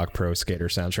Tony Hawk Pro Skater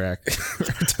soundtrack.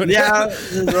 Tony yeah,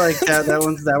 like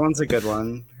that one's a good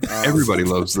one. Everybody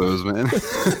loves those, man.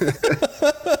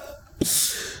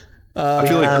 I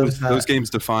feel like those games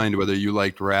defined whether you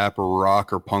liked rap or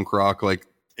rock or punk rock. Like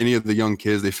any of the young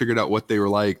kids, they figured out what they were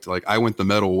liked. Like I went the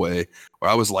metal way,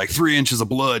 where I was like 3 inches of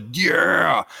blood,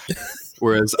 yeah.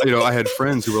 Whereas I had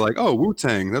friends who were like, "Oh,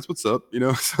 Wu-Tang, that's what's up,"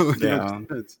 So Yeah.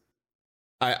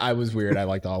 I was weird. I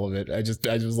liked all of it. I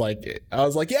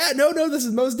was like, yeah, no, this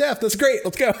is Mos Def. That's great.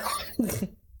 Let's go.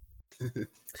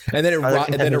 and then it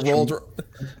rolled into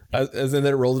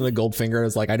Goldfinger. I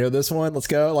was like, I know this one. Let's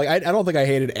go. Like, I don't think I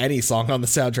hated any song on the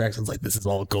soundtrack. So I was like, this is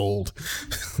all gold.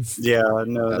 Yeah,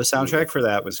 no, the soundtrack for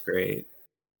that was great.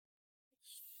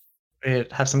 We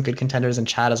have some good contenders in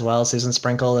chat as well. Susan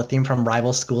Sprinkle, the theme from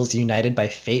Rival Schools United by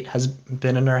Fate has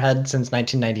been in her head since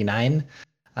 1999.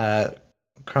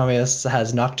 Chromius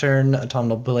has Nocturne.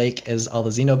 Autumnal Blake is all the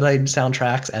Xenoblade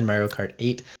soundtracks and Mario Kart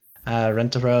 8.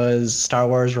 Rentaro's Star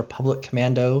Wars Republic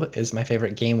Commando is my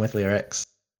favorite game with lyrics,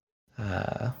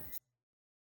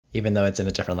 even though it's in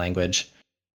a different language.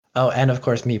 Oh, and of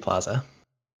course, Me Plaza.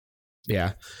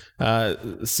 Yeah.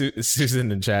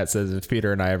 Susan in chat says if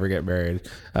Peter and I ever get married,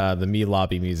 the Me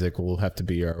Lobby music will have to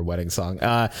be our wedding song.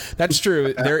 That's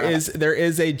true. There is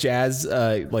a jazz,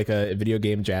 like a video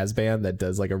game jazz band that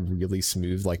does like a really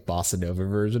smooth, like bossa nova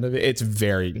version of it.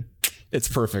 It's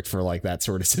perfect for like that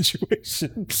sort of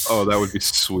situation. Oh, that would be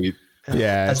sweet.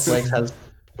 Yeah. As Blake has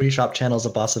Wii Shop channels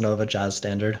a bossa nova jazz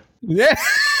standard. Yeah.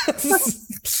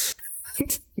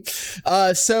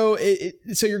 So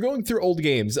you're going through old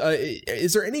games.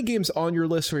 Is there any games on your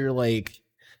list where you're like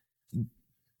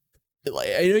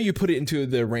I know you put it into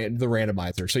the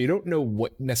randomizer, so you don't know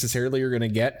what necessarily you're gonna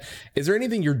get. Is there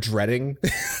anything you're dreading?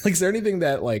 Like, is there anything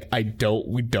that like I do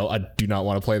not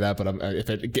want to play that, but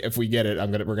if we get it,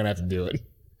 we're gonna have to do it.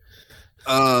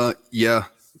 Yeah.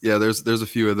 There's a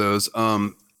few of those.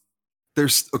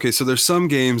 There's some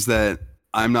games that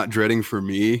I'm not dreading for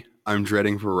me. I'm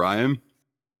dreading for Ryan.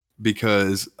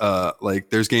 Because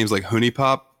like there's games like Honey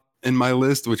Pop in my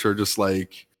list, which are just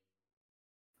like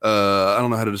I don't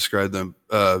know how to describe them.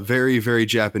 Very, very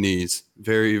Japanese,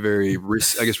 very, very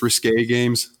risque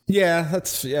games. Yeah,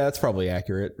 that's probably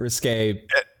accurate. Risque.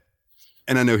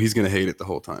 And I know he's gonna hate it the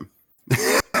whole time.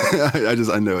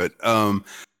 I know it.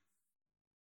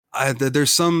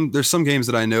 There's some games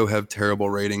that I know have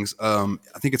terrible ratings. I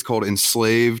think it's called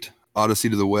Enslaved, Odyssey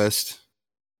to the West.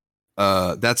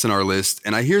 That's in our list,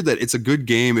 and I hear that it's a good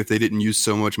game if they didn't use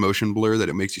so much motion blur that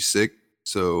it makes you sick.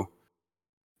 So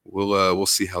we'll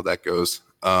see how that goes.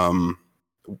 I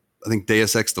think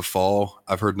Deus Ex: The Fall.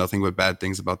 I've heard nothing but bad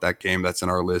things about that game. That's in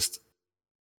our list.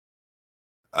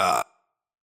 And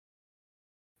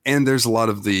there's a lot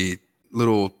of the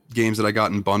little games that I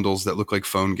got in bundles that look like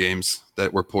phone games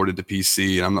that were ported to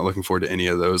PC, and I'm not looking forward to any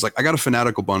of those. Like I got a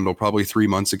Fanatical bundle probably 3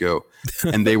 months ago,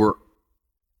 and they were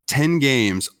 10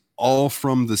 games. All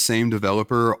from the same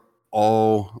developer,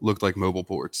 all looked like mobile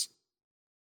ports.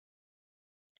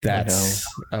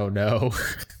 Oh no.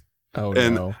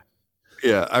 And, no.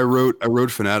 Yeah, I wrote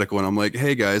Fanatical, and I'm like,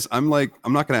 hey guys, I'm not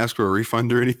going to ask for a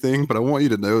refund or anything, but I want you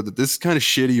to know that this is kind of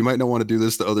shitty. You might not want to do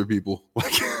this to other people.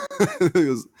 Like,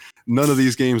 because none of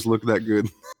these games look that good.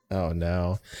 Oh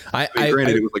no.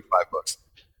 Granted, it was like $5.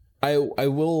 I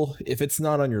will, if it's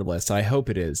not on your list, I hope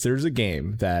it is. There's a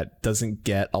game that doesn't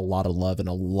get a lot of love and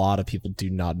a lot of people do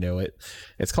not know it.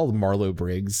 It's called Marlow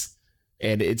Briggs,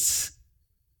 and it is.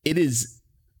 I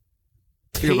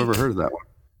think I've ever heard of that one.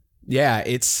 Yeah,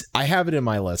 I have it in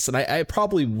my list, and I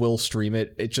probably will stream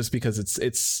it. It just because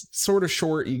it's sort of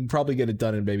short. You can probably get it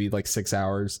done in maybe like 6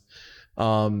 hours.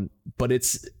 But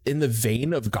it's in the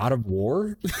vein of God of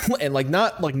War, and like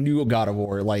not like new God of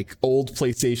War, like old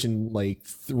PlayStation like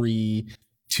 3,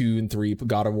 2, and 3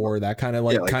 God of War, that kind of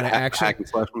kind of action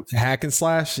hack and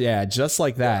slash, yeah, just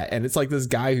like that. And it's like this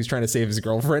guy who's trying to save his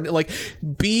girlfriend, like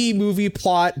B movie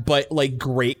plot, but like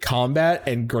great combat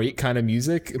and great kind of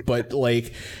music, but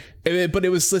like. But it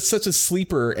was such a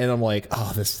sleeper, and I'm like,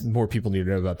 oh, this more people need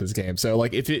to know about this game. So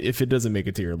like, if it doesn't make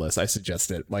it to your list, I suggest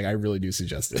it. Like, I really do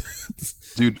suggest it,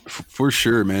 dude, for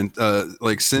sure, man.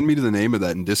 Like, send me to the name of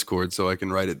that in Discord so I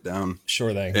can write it down.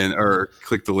 Sure thing. And or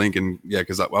click the link, and yeah,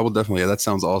 because I will definitely. Yeah, that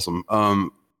sounds awesome.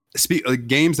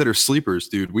 Games that are sleepers,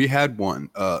 dude. We had one.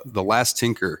 The Last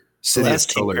Tinker. City of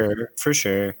Color. For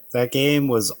sure. That game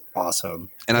was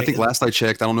awesome. And I think last I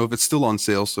checked, I don't know if it's still on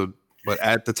sale. So. But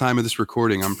at the time of this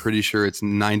recording, I'm pretty sure it's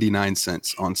 99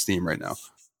 cents on Steam right now.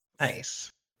 Nice.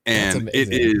 And it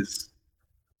is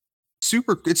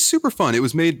it's super fun. It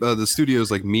was made by the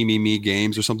studios like Me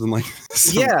Games or something like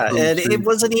that. Yeah, and it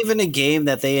wasn't even a game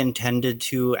that they intended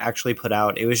to actually put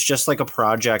out. It was just like a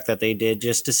project that they did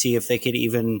just to see if they could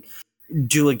even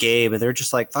do a game. And they're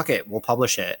just like, fuck it, we'll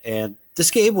publish it. And this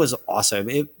game was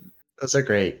awesome. Those are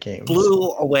great games.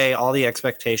 Blew away all the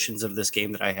expectations of this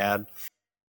game that I had.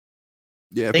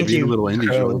 Yeah, thank you. A little indie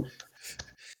show.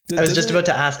 I was just about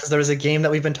to ask because there was a game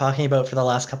that we've been talking about for the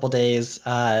last couple days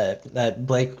that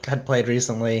Blake had played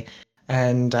recently,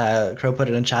 and Crow put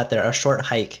it in chat there. A Short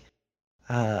Hike.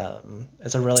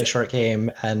 It's a really short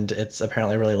game, and it's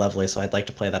apparently really lovely. So I'd like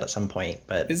to play that at some point.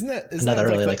 But isn't that another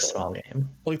really like small game?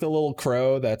 Like the little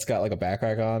crow that's got like a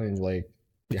backpack on and like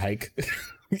you hike.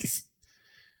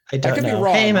 I don't could know. be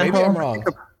wrong. Hey, maybe I'm wrong.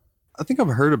 I think I've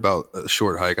heard about a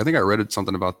Short Hike. I think I read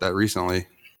something about that recently.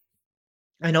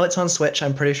 I know it's on Switch.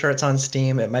 I'm pretty sure it's on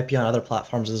Steam. It might be on other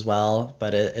platforms as well,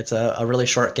 but it's a really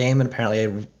short game and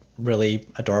apparently really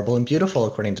adorable and beautiful,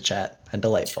 according to chat, and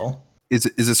delightful. Is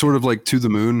it sort of like To the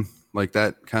Moon, like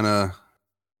that kind of?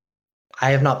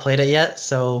 I have not played it yet,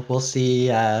 so we'll see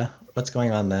what's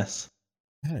going on this.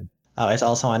 Good. Oh, it's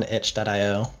also on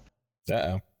itch.io.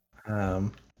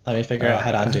 Uh-oh. Let me figure out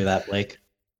how to undo that, Blake.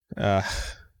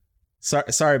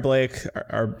 Sorry, Blake.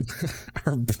 Our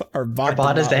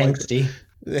bot is angsty.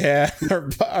 Yeah,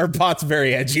 our bot's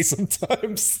very edgy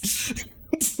sometimes.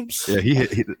 Yeah,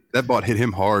 that bot hit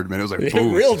him hard, man. It was like,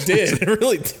 boom. It really did. It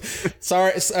really did.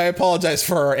 Sorry, I apologize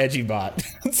for our edgy bot.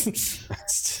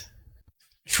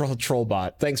 Troll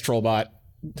bot. Thanks, troll bot.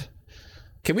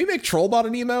 Can we make troll bot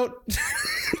an emote?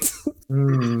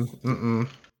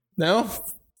 No?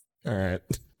 All right.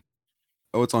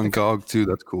 Oh, it's on GOG too.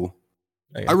 That's cool.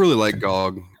 I really like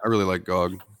GOG.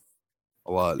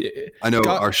 A lot. I know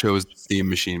our show is the Steam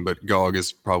machine, but GOG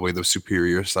is probably the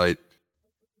superior site.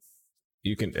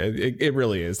 You can. It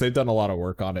really is. They've done a lot of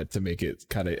work on it to make it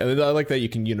kind of. I like that you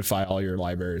can unify all your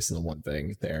libraries in one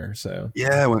thing there. So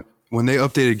yeah, when they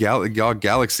updated GOG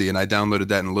Galaxy, and I downloaded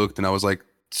that and looked, and I was like,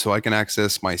 so I can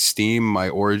access my Steam, my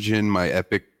Origin, my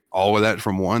Epic, all of that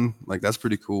from one. Like that's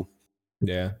pretty cool.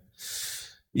 Yeah,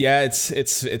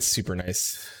 it's super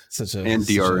nice. And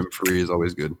DRM free is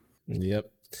always good. Yep.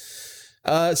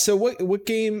 So what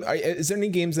game is there any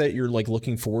games that you're like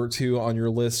looking forward to on your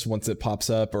list once it pops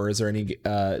up, or is there any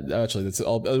actually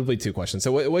it'll be two questions.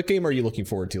 So what game are you looking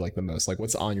forward to like the most? Like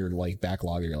what's on your like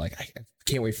backlog? You're like, I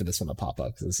can't wait for this one to pop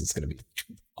up because this is going to be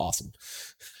awesome.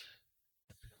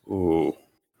 Oh,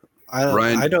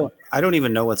 I don't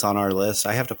even know what's on our list.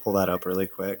 I have to pull that up really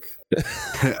quick.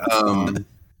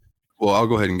 Well, I'll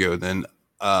go ahead and go then.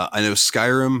 I know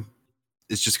Skyrim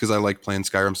is just because I like playing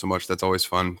Skyrim so much. That's always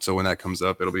fun. So when that comes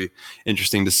up, it'll be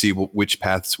interesting to see which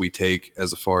paths we take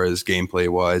as far as gameplay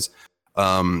wise.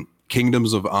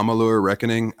 Kingdoms of Amalur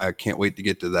Reckoning. I can't wait to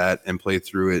get to that and play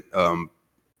through it.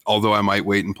 Although I might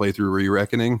wait and play through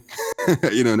Re-Reckoning,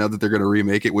 now that they're going to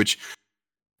remake it, which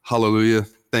hallelujah.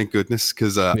 Thank goodness,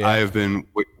 because I have been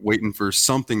waiting for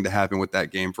something to happen with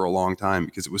that game for a long time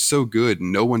because it was so good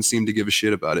and no one seemed to give a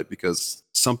shit about it because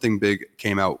something big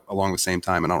came out along the same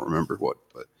time and I don't remember what,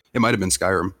 but it might have been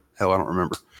Skyrim. Hell, I don't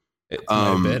remember. It might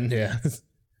have been, yeah.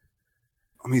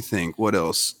 Let me think. What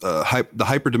else? The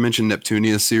Hyperdimension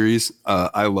Neptunia series.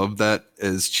 I love that,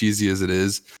 as cheesy as it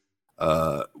is.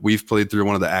 We've played through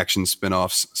one of the action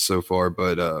spin-offs so far,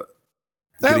 but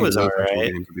that was all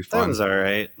right. That was all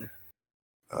right.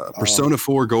 Persona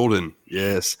 4 Golden.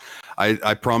 Yes.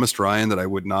 I promised Ryan that I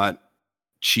would not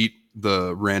cheat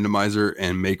the randomizer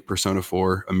and make Persona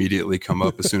 4 immediately come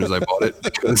up as soon as I bought it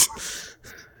because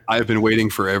I've been waiting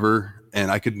forever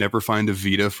and I could never find a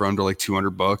Vita for under like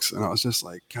 $200, and I was just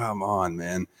like, come on,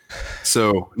 man.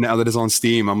 So now that it's on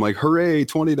Steam, I'm like, hooray,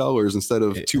 $20 instead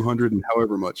of 200 and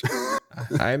however much.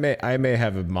 I may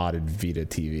have a modded Vita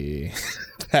TV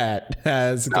that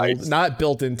has gold, not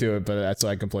built into it, but that's so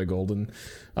I can play Golden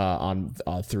on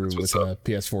through with a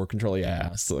PS4 controller.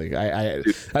 Yeah, so like I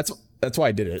that's why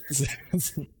I did it.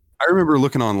 I remember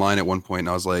looking online at one point and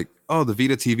I was like, oh, the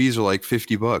Vita TVs are like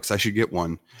 $50. I should get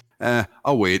one.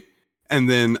 I'll wait. And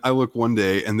then I look one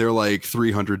day and they're like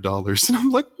 $300. And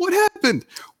I'm like, what happened?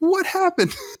 What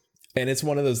happened? And it's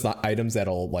one of those items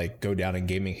that'll like go down in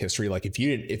gaming history. Like if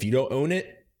you don't own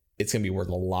it, it's gonna be worth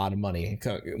a lot of money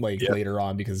later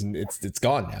on because it's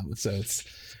gone now. So it's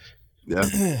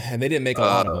and they didn't make a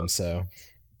lot of them. So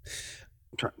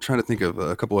trying to think of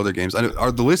a couple other games. I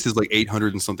know the list is like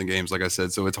 800 and something games, like I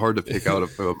said, so it's hard to pick out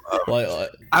of them.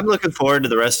 I'm looking forward to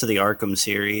the rest of the Arkham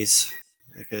series.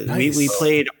 Nice. We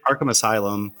played Arkham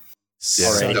Asylum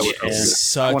already,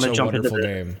 such a wonderful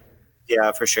game.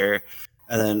 Yeah, for sure.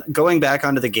 And then going back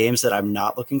onto the games that I'm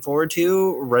not looking forward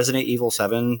to, Resident Evil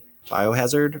 7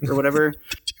 Biohazard or whatever.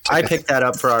 I picked that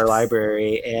up for our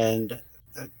library, and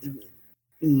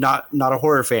not a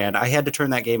horror fan. I had to turn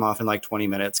that game off in like 20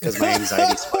 minutes because my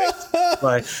anxiety spiked.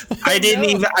 Like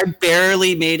I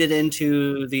barely made it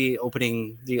into the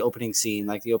opening scene,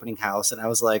 like the opening house, and I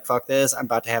was like, fuck this, I'm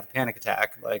about to have a panic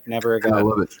attack. Like never again. I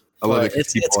love it. I love it.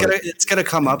 It's gonna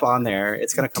come up on there.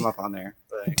 It's gonna come up on there.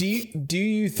 But. Do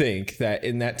you think that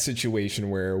in that situation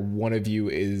where one of you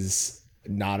is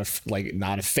not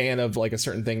a fan of like a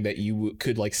certain thing, that you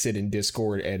could like sit in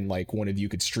Discord and like one of you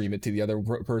could stream it to the other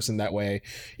person, that way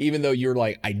even though you're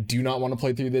like, I do not want to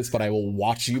play through this, but I will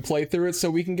watch you play through it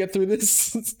so we can get through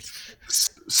this?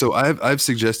 So I've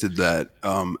suggested that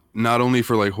not only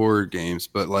for like horror games,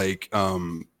 but like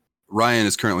Ryan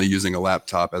is currently using a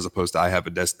laptop as opposed to I have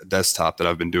a desktop that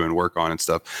I've been doing work on and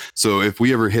stuff. So if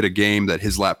we ever hit a game that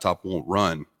his laptop won't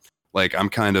run, like I'm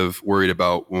kind of worried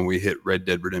about when we hit Red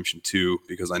Dead Redemption 2,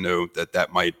 because I know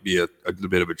that might be a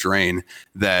bit of a drain,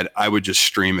 that I would just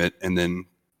stream it and then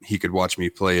he could watch me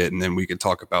play it and then we could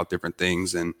talk about different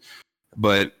things.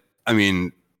 But I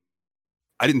mean,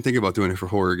 I didn't think about doing it for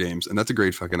horror games, and that's a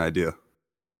great fucking idea.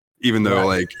 Even though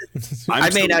like I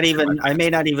may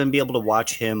not even be able to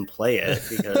watch him play it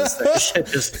because that shit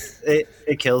just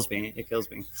it kills me. It kills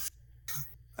me.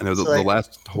 I know the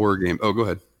last horror game. Oh, go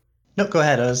ahead. No, go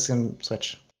ahead. I was going to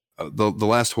switch. The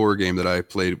last horror game that I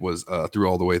played was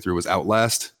all the way through was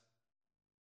Outlast.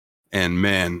 And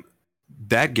man,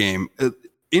 that game,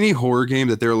 any horror game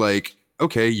that they're like,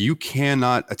 okay, you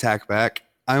cannot attack back,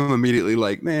 I'm immediately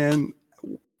like, man,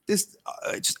 this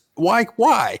just why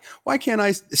can't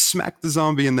I smack the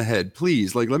zombie in the head?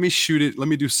 Please, like, let me shoot it. Let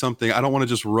me do something. I don't want to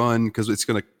just run because it's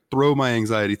going to throw my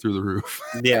anxiety through the roof.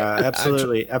 Yeah,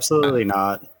 absolutely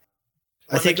not.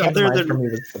 I think other than for me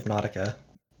was Subnautica,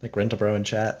 like Rentabro in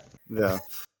chat. Yeah,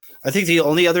 I think the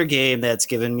only other game that's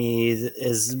given me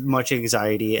as much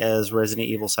anxiety as Resident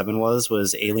Evil 7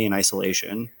 was Alien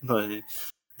Isolation. The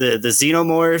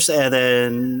xenomorphs and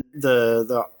then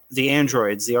the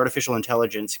androids, the artificial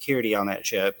intelligence security on that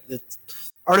ship.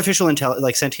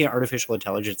 Sentient artificial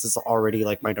intelligence is already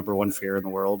like my number one fear in the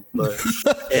world. But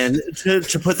and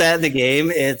to put that in the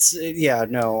game,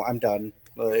 I'm done.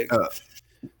 Like.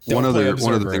 One other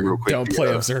thing real quick. Don't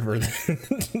play Observer.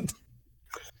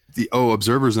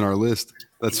 Observer's in our list.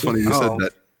 That's funny you said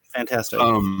that. Fantastic.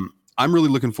 I'm really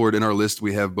looking forward. In our list,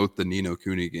 we have both the Ni no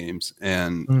Kuni games,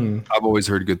 and I've always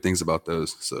heard good things about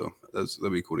those. So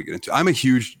that'd be cool to get into. I'm a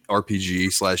huge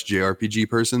RPG/JRPG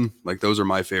person. Like those are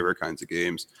my favorite kinds of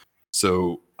games.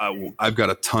 So I've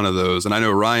got a ton of those, and I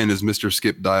know Ryan is Mr.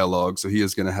 Skip Dialogue, so he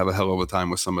is going to have a hell of a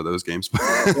time with some of those games.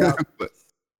 Yeah. But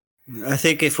I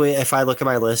think if I look at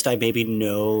my list, I maybe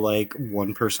know like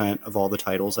 1% of all the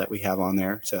titles that we have on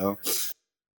there. So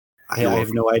I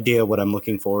have no idea what I'm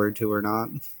looking forward to or not.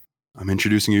 I'm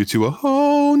introducing you to a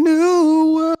whole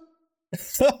new world.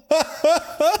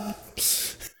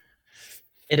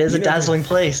 It is a dazzling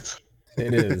place.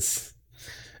 It is.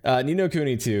 Ni no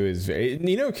Kuni 2 is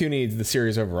Ni no Kuni, the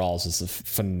series overall is just a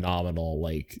phenomenal,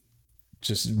 like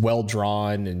just well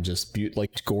drawn and just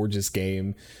like gorgeous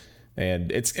game.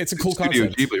 And it's a cool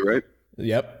concept. Studio Ghibli, right?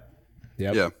 Yep.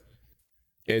 Yeah.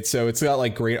 It's got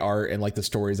like great art and like the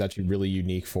story is actually really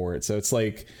unique for it. So it's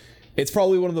like it's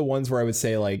probably one of the ones where I would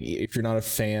say like if you're not a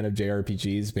fan of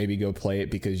JRPGs, maybe go play it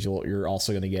because you're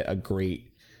also going to get a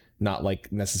great, not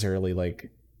like necessarily like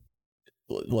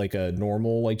like a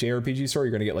normal like JRPG story.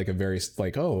 You're gonna get like a very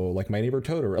like, oh, like My Neighbor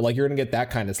Totoro. Like you're gonna get that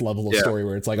kind of level of story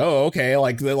where it's like, oh, okay,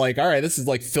 like they're like, all right, this is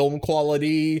like film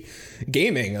quality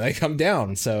gaming. Like I'm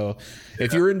down. So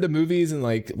if you're into movies and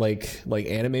like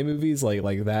anime movies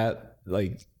like that,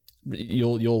 like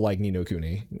you'll like Ni no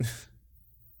Kuni.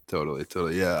 Totally.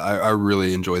 Yeah, I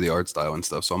really enjoy the art style and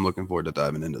stuff, so I'm looking forward to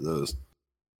diving into those.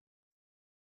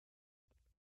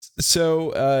 So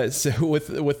with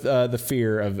the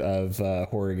fear of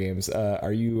horror games,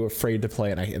 are you afraid to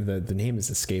play? And the name is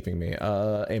escaping me.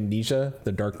 Amnesia: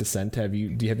 The Dark Descent. Have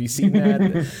you seen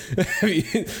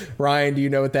that? Ryan, do you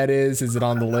know what that is? Is it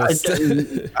on the list?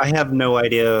 I have no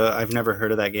idea. I've never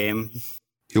heard of that game.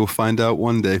 You'll find out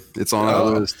one day. It's on our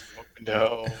list.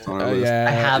 No. It's on our list. Yeah,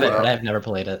 I have it, but I've never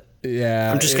played it.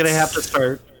 Yeah, I'm just gonna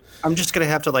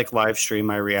have to like live stream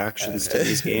my reactions to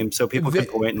these games so people can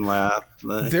point and laugh.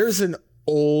 There's an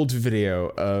old video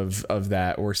of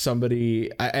that where somebody,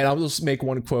 and I'll just make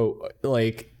one quote,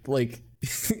 like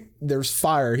there's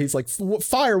fire. He's like,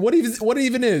 fire. What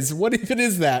even is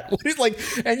that? What is like,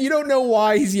 and you don't know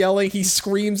why he's yelling. He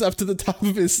screams up to the top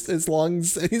of his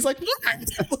lungs, and he's like,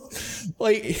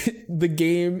 like the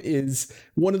game is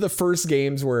one of the first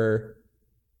games where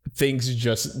things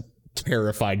just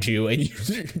terrified you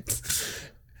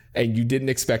and you didn't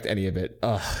expect any of it.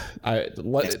 Like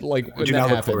when that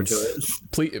happens,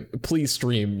 please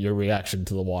stream your reaction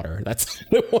to the water. That's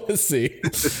what I want to see.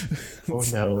 Oh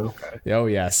no. Oh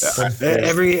yes.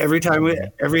 Every time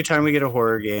we get a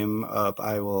horror game up,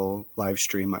 I will live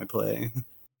stream my play.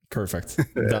 Perfect.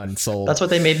 Done. Sold. That's what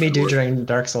they made me do during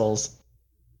Dark Souls.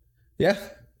 Yeah.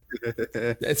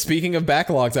 Speaking of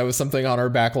backlogs, that was something on our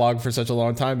backlog for such a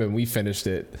long time, and we finished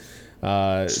it.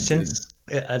 Since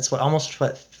it's almost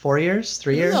 4 years,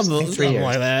 3 years, Something 3 years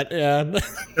like that. Yeah.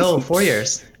 No, 4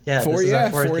 years. Yeah, this is our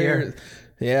fourth 4 year. years.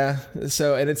 Yeah.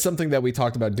 So, and it's something that we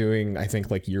talked about doing, I think,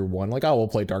 like year one. Like, oh, we'll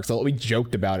play Dark Souls. We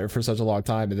joked about it for such a long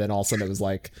time, and then all of a sudden it was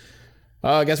like,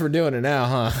 oh, I guess we're doing it now,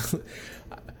 huh?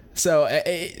 So,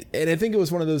 and I think it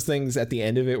was one of those things at the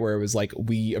end of it where it was like,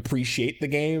 we appreciate the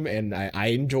game, and I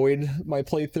enjoyed my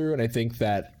playthrough, and I think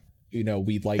that, you know,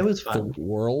 we liked the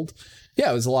world. Yeah,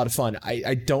 it was a lot of fun.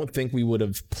 I don't think we would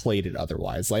have played it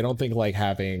otherwise. I don't think like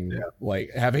having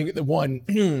the one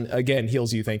again,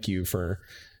 Heals You, thank you for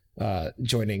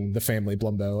joining the family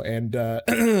Blumbo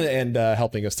and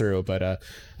helping us through, but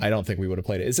I don't think we would have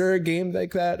played it. Is there a game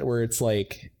like that where it's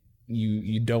like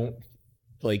you don't,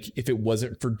 like, if it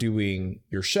wasn't for doing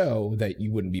your show, that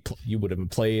you would have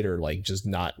played, or like just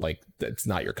not, like that's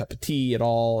not your cup of tea at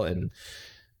all? And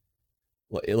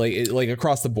like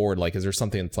across the board, like, is there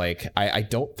something that's like, I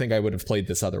don't think I would have played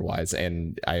this otherwise,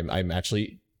 and I'm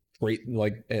actually great,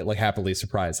 like happily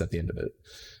surprised at the end of it?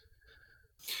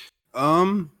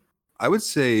 I would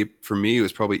say for me it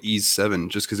was probably Ys 7,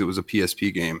 just because it was a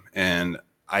PSP game and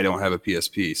I don't have a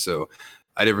PSP, so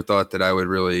I never thought that I would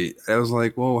really. I was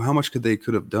like, well, how much could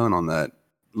have done on that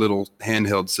little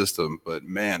handheld system? But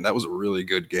man, that was a really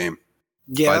good game.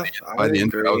 Yeah, by the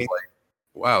end, I was like,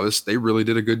 wow, they really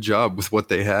did a good job with what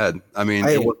they had. I mean,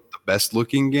 it wasn't the best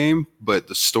looking game, but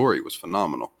the story was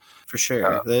phenomenal. For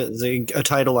sure. A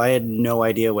title I had no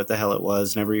idea what the hell it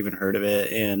was, never even heard of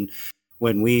it. And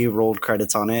when we rolled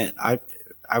credits on it, I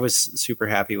was super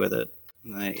happy with it.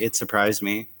 It surprised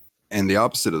me. And the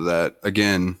opposite of that,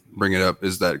 again, bring it up,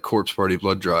 is that Corpse Party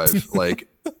Blood Drive. Like,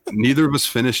 neither of us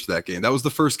finished that game. That was the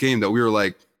first game that we were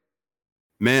like,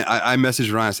 man, I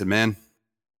messaged Ryan. I said, man,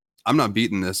 I'm not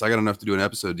beating this. I got enough to do an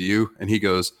episode. Do you? And he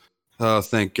goes, oh,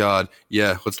 thank God.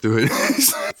 Yeah, let's do it.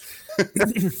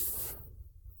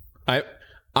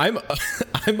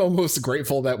 I'm almost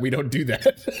grateful that we don't do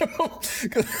that,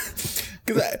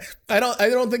 because I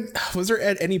don't think, was there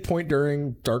at any point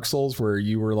during Dark Souls where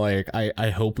you were like, I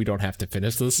hope we don't have to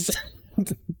finish this?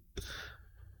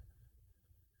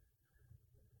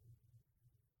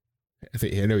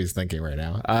 I know he's thinking right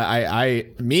now.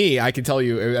 I can tell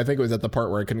you, I think it was at the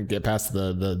part where I couldn't get past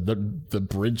the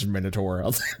bridge Minotaur. I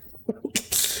was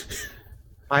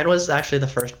Mine was actually the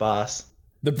first boss.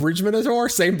 The bridge Minotaur,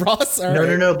 same boss. All no,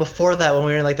 right. no. Before that, when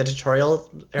we were in like the tutorial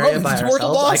area by ourselves,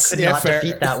 boss? I could not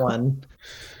defeat that one.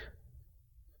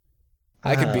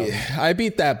 I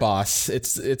beat that boss.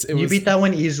 You beat that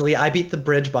one easily. I beat the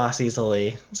bridge boss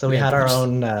easily. So we had our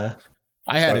own. I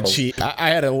had a cheat.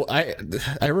 I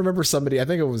remember somebody, I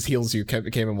think it was Heals You,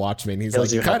 came and watched me, and he's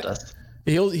Heals like, You helped us.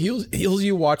 He'll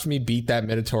you watch me beat that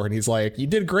Minotaur, and he's like, "You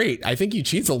did great. I think you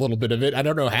cheats a little bit of it. I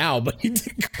don't know how, but you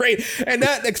did great." And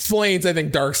that explains, I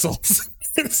think, Dark Souls.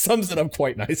 It sums it up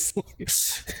quite nicely.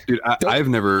 Dude, I've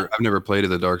never played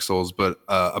the Dark Souls, but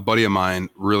a buddy of mine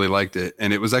really liked it,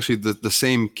 and it was actually the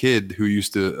same kid who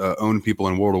used to own people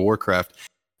in World of Warcraft.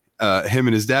 Him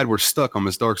and his dad were stuck on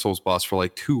this Dark Souls boss for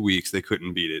like 2 weeks. They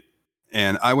couldn't beat it,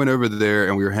 and I went over there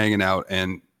and we were hanging out,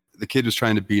 and the kid was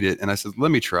trying to beat it, and I said,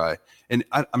 "Let me try." And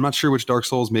I'm not sure which Dark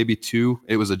Souls, maybe 2.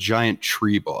 It was a giant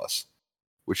tree boss,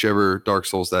 whichever Dark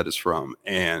Souls that is from,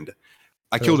 and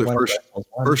I killed it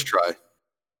first try.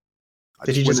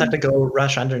 Did you just have to go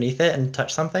rush underneath it and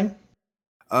touch something?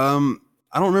 I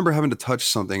don't remember having to touch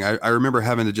something. I remember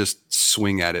having to just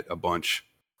swing at it a bunch.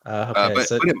 Okay,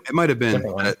 but it might have been.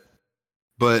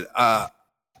 But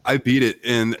I beat it,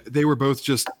 and they were both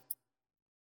just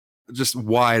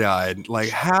wide-eyed. Like,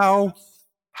 how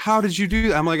did you do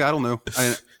that? I'm like, I don't know.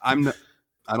 I don't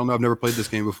know. I've never played this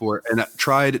game before, and I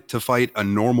tried to fight a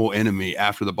normal enemy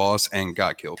after the boss and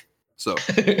got killed. So,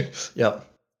 yep.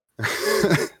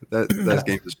 that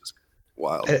game is just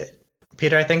wild.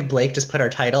 Peter, I think Blake just put our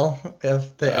title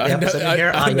of the episode in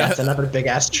here. Yes, another big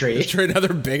ass tree.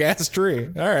 Another big ass tree.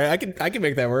 All right, I can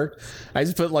make that work. I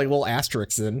just put like little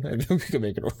asterisks in. I think we can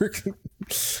make it work.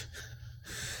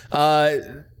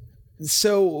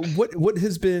 So what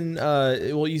has been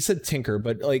well, you said tinker,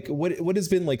 but like what has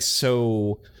been like,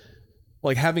 so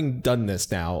like, having done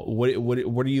this now, what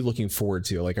are you looking forward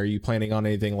to? Like, are you planning on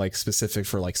anything like specific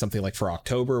for like something like for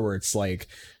October, where it's like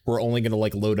we're only going to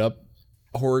like load up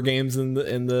horror games in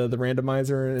the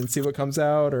randomizer and see what comes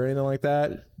out, or anything like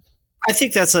that? I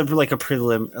think that's a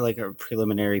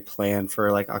preliminary plan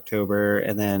for like October,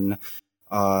 and then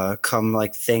come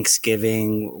like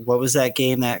Thanksgiving. What was that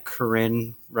game that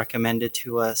Corinne recommended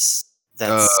to us?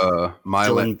 That's my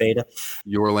still land, in beta.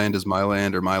 Your Land is My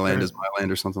Land, or My Land is My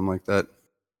Land, or something like that.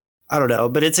 I don't know,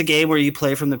 but it's a game where you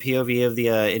play from the POV of the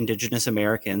indigenous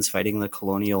Americans fighting the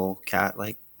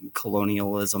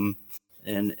colonialism,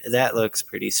 and that looks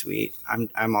pretty sweet.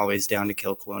 I'm always down to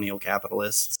kill colonial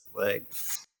capitalists. Like,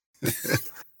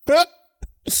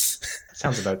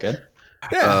 sounds about good.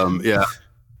 Yeah.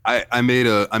 I made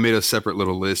a separate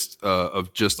little list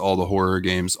of just all the horror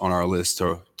games on our list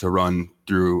to run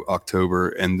through October,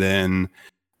 and then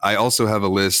I also have a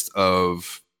list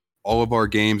of all of our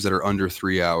games that are under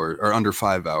 3 hours, or under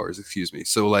 5 hours, excuse me.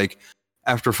 So like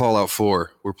after Fallout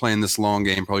 4, we're playing this long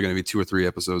game, probably going to be 2 or 3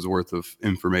 episodes worth of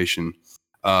information.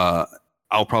 I'll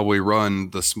probably run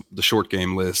the short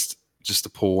game list just to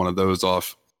pull one of those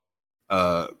off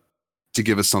to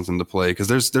give us something to play, because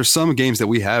there's some games that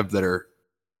we have that are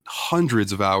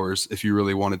hundreds of hours if you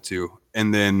really wanted to,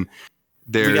 and then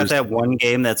we got that one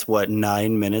game that's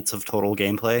 9 minutes of total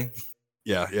gameplay.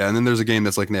 Yeah, and then there's a game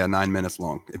that's like 9 minutes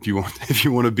long if you want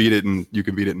to beat it, and you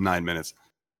can beat it in 9 minutes.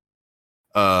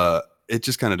 It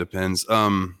just kind of depends.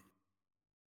 Man,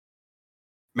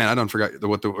 I don't forgot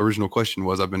what the original question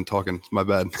was. I've been talking. My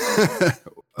bad.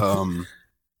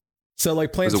 So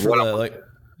like plans for like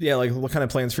what kind of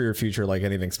plans for your future? Like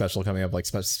anything special coming up, like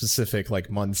specific like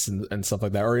months and stuff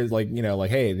like that, or like, you know,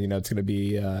 like, hey, you know, it's gonna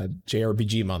be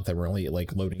JRPG month, and we're only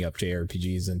like loading up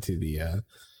JRPGs into the.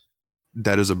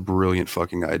 That is a brilliant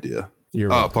fucking idea.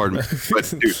 Pardon me,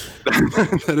 but dude,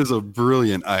 that is a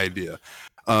brilliant idea.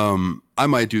 I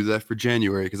might do that for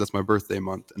January because that's my birthday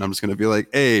month, and I'm just gonna be like,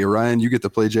 hey, Ryan, you get to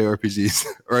play JRPGs,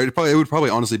 or it would probably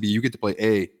honestly be you get to play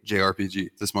a JRPG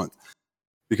this month,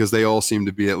 because they all seem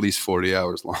to be at least 40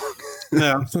 hours long.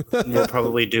 Yeah, we'll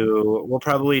probably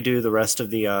do the rest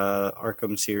of the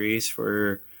Arkham series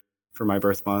for my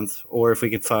birth month, or if we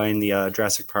could find the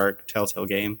Jurassic Park Telltale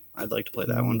game, I'd like to play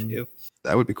that one too.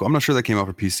 That would be cool. I'm not sure that came out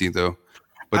for PC though.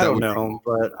 But I don't know,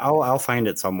 but I'll find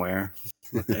it somewhere.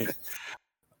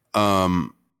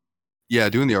 Yeah,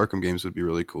 doing the Arkham games would be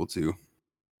really cool too.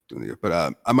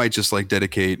 But I might just like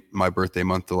dedicate my birthday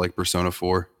month to like Persona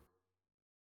 4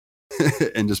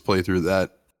 and just play through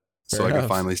that, so I can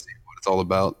finally see what it's all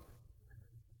about.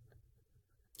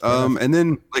 And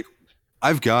then like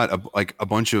I've got a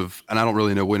bunch of, and I don't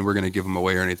really know when we're going to give them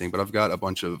away or anything, but I've got a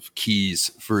bunch of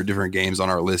keys for different games on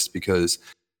our list, because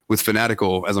with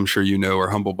Fanatical, as I'm sure you know,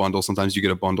 or Humble Bundle, sometimes you get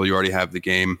a bundle, you already have the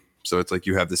game, so it's like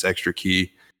you have this extra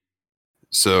key.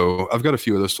 So I've got a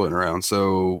few of those floating around.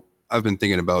 So I've been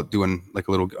thinking about doing like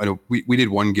a little, I know we did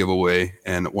one giveaway,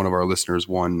 and one of our listeners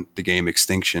won the game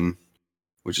Extinction,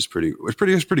 which is pretty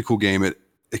cool game.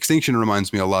 Extinction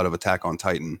reminds me a lot of Attack on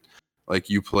Titan. Like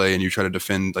you play and you try to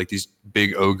defend, like these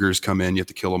big ogres come in, you have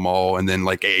to kill them all, and then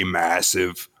like a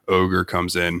massive ogre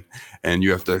comes in and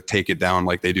you have to take it down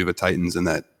like they do the Titans in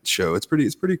that show. It's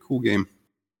pretty cool game.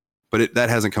 but that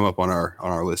hasn't come up on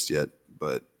our list yet.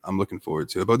 But I'm looking forward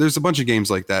to it. But there's a bunch of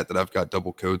games like that I've got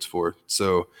double codes for,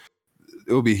 so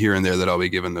it will be here and there that I'll be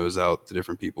giving those out to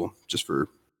different people just for.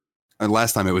 And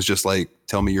last time it was just like,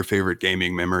 tell me your favorite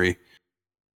gaming memory,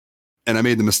 and I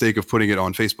made the mistake of putting it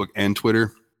on Facebook and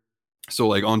Twitter. So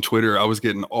like on Twitter, I was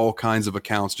getting all kinds of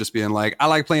accounts just being like, I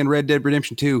like playing Red Dead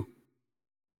Redemption 2.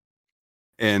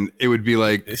 And it would be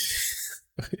like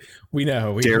we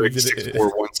know. Derek we did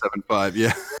 64175.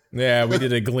 Yeah. Yeah, we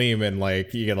did a Gleam, and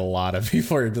like you get a lot of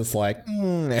people are just like,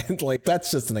 and like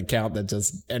that's just an account that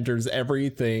just enters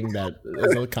everything that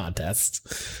is a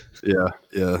contest. Yeah.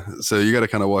 So you got to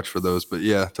kind of watch for those. But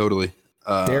yeah, totally.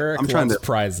 Derek I'm trying loves to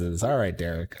prizes. All right,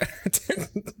 Derek.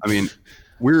 I mean,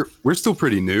 we're still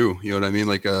pretty new. You know what I mean?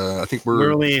 Like, I think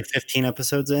We're only 15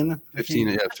 episodes in.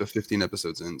 15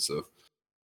 episodes in. So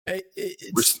we're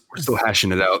It's, still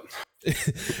hashing it out.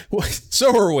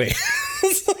 so are we.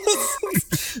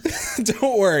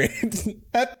 Don't worry.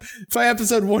 By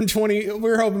episode 120,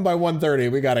 we're hoping by 130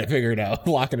 we got it figured out,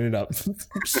 locking it up.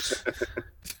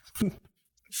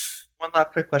 One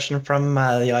last quick question from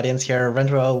the audience here.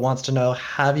 Rendro wants to know,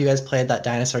 have you guys played that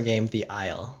dinosaur game, The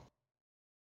Isle?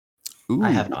 Ooh,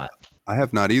 I have not. I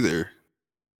have not either.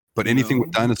 But anything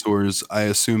with dinosaurs, I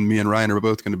assume me and Ryan are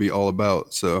both going to be all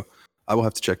about. So I will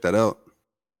have to check that out.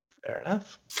 Fair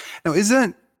enough. Now,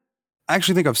 I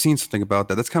actually think I've seen something about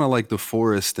that. That's kind of like The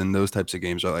Forest and those types of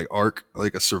games, right? Like Ark,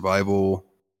 like a survival,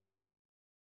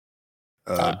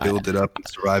 build it up and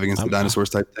survive against the dinosaurs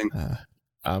type thing.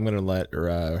 I'm gonna let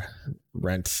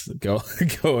Rent go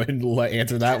and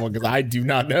answer that one because I do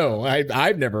not know.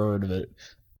 I've never heard of it.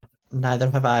 Neither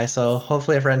have I. So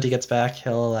hopefully if Renty gets back,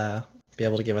 he'll be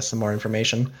able to give us some more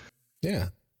information. Yeah.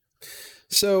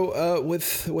 So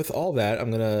with all that,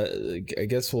 I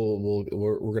guess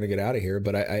we're gonna get out of here.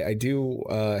 But I do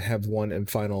have one and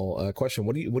final question.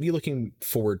 What are you looking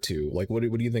forward to? Like, what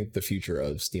do you think the future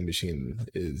of Steam Machine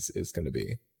is going to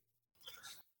be?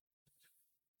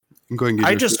 I'm going.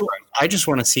 I just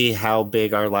want to see how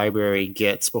big our library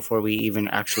gets before we even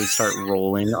actually start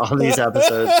rolling on these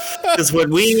episodes. Because when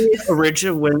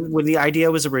the idea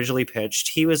was originally pitched,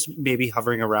 he was maybe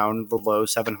hovering around the low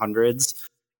 700s.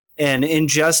 And in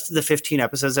just the 15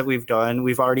 episodes that we've done,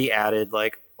 we've already added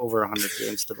like over 100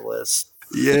 games to the list.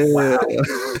 Yeah. Wow.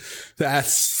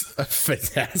 That's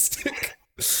fantastic.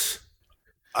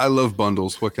 I love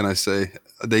bundles. What can I say?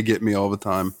 They get me all the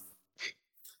time.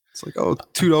 It's like, oh,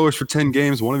 $2 for 10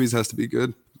 games. One of these has to be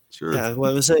good. Sure. Yeah.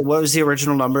 What was it? What was the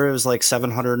original number? It was like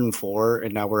 704,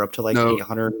 and now we're up to like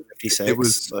 856.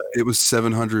 It was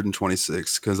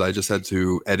 726 because I just had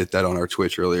to edit that on our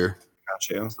Twitch earlier. Got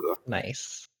you. So.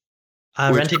 Nice.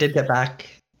 Renty did get back.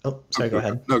 Oh, sorry. Go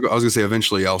ahead. No, I was gonna say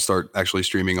eventually I'll start actually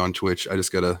streaming on Twitch. I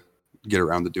just gotta get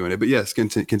around to doing it. But yes,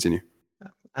 continue.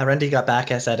 Renty got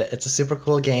back. I said it's a super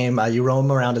cool game. You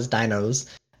roam around as dinos.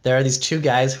 There are these two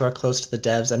guys who are close to the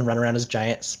devs and run around as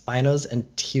giant Spinos and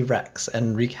T-Rex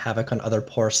and wreak havoc on other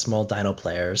poor small dino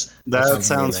players. That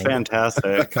sounds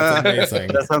fantastic. That's amazing.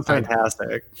 That sounds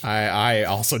fantastic. I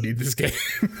also need this game.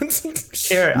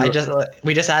 Here,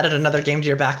 we just added another game to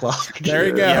your backlog. There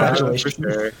you go. Yeah, for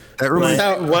sure. That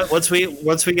reminds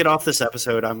Once we get off this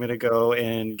episode, I'm gonna go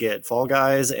and get Fall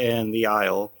Guys and The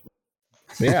Isle.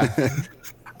 Yeah.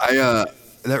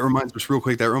 That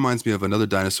reminds me of another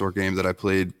dinosaur game that I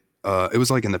played. It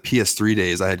was like in the PS3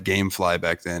 days. I had GameFly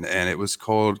back then, and it was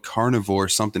called Carnivore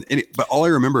something. But all I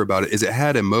remember about it is it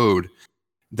had a mode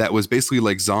that was basically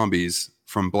like zombies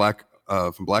from Black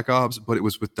Ops, but it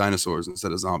was with dinosaurs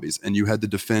instead of zombies. And you had to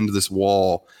defend this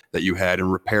wall that you had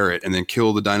and repair it, and then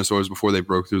kill the dinosaurs before they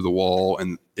broke through the wall.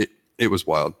 And it was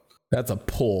wild. That's a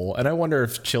pull. And I wonder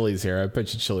if Chili's here. I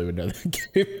bet you Chili would know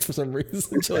that game for some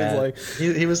reason. Chili's like...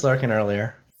 He was lurking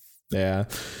earlier. Yeah.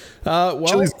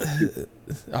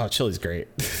 Chili's great.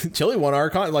 Chili won our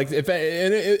like if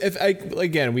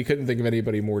again, we couldn't think of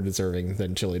anybody more deserving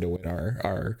than Chili to win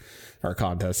our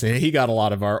contest. He got a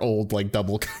lot of our old like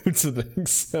double coats of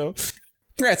things. So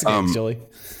congrats again, Chili.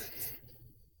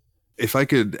 If I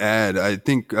could add, I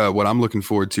think what I'm looking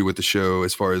forward to with the show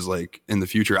as far as like in the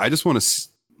future, I just want to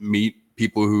meet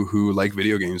people who like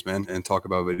video games, man, and talk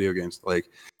about video games. Like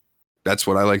that's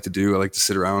what I like to do. I like to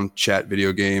sit around, chat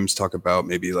video games, talk about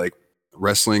maybe like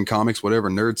wrestling, comics, whatever,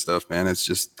 nerd stuff, man. It's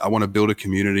just, I want to build a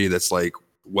community that's like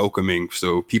welcoming.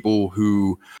 So people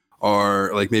who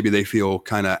are like, maybe they feel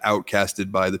kind of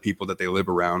outcasted by the people that they live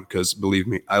around. Cause believe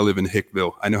me, I live in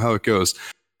Hickville. I know how it goes.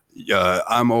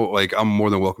 I'm more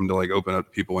than welcome to like open up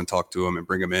to people and talk to them and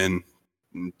bring them in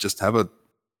and just have a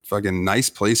fucking nice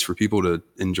place for people to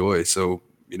enjoy. So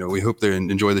we hope they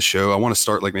enjoy the show. I want to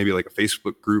start maybe a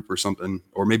Facebook group or something,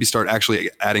 or maybe start actually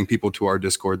adding people to our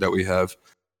Discord that we have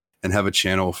and have a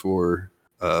channel for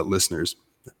listeners.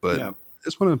 But I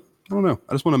just want to, I don't know.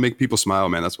 I just want to make people smile,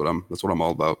 man. That's what I'm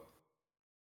all about.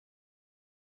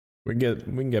 We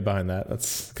can get behind that.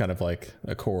 That's kind of like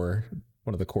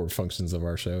one of the core functions of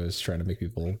our show is trying to make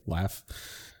people laugh.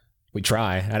 We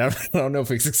try. I don't know if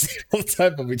we succeed all the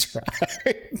time, but we try.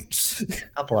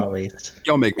 Couple at least.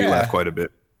 Y'all make me laugh quite a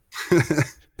bit.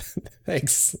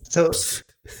 Thanks. So,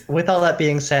 with all that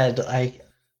being said,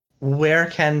 where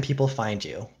can people find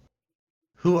you?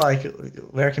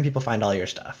 Where can people find all your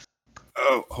stuff?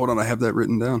 Oh, hold on. I have that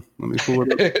written down. Let me pull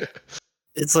it up.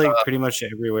 It's pretty much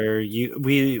everywhere.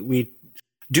 We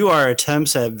do our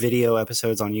attempts at video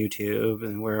episodes on YouTube,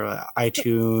 and we're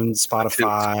iTunes,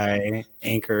 Spotify,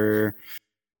 Anchor.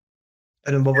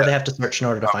 And what would they have to search in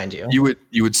order to find you?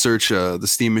 You would search the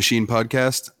Steam Machine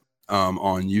Podcast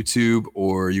on YouTube,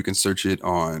 or you can search it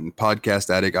on Podcast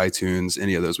Addict, iTunes,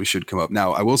 any of those. We should come up.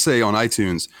 Now, I will say on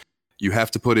iTunes, you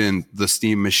have to put in the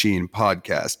Steam Machine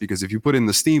Podcast, because if you put in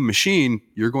the Steam Machine,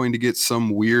 you're going to get some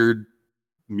weird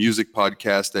music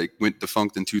podcast that went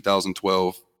defunct in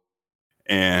 2012,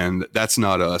 and that's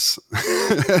not us.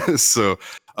 Yes,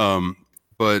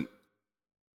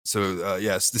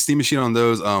 the Steam Machine on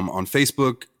those. On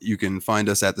Facebook, you can find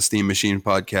us at the Steam Machine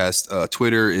Podcast.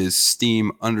 Twitter is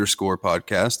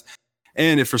Steam_podcast.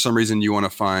 And if for some reason you want to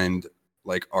find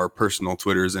our personal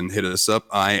Twitters and hit us up,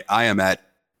 I am at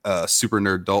Super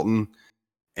Nerd Dalton,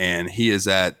 and he is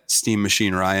at Steam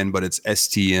Machine Ryan, but it's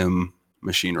STM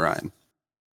Machine Ryan.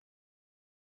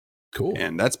 Cool.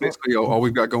 And that's basically all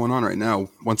we've got going on right now.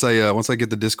 Once I get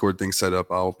the Discord thing set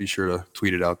up, I'll be sure to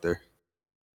tweet it out there.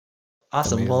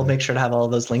 Awesome. Amazing. We'll make sure to have all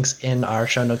of those links in our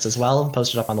show notes as well, and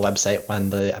post it up on the website when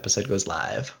the episode goes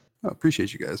live. I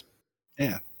appreciate you guys.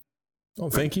 Yeah. Well,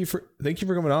 thank you for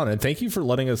coming on, and thank you for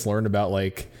letting us learn about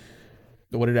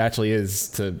what it actually is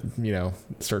to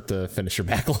start to finish your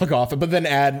backlog off, but then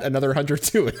add another 100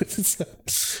 to it.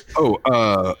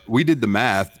 We did the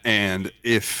math, and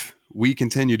if we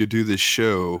continue to do this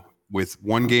show with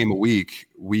one game a week,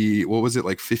 what was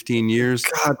it, 15 years?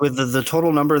 God, with the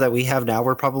total number that we have now,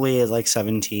 we're probably at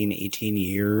 17, 18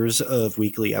 years of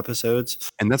weekly episodes.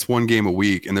 And that's one game a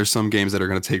week, and there's some games that are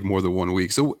going to take more than 1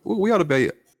 week. So we ought to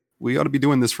be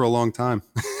doing this for a long time.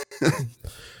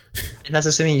 And that's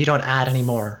assuming you don't add any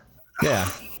more. Yeah.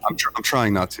 I'm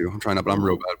trying not to. But I'm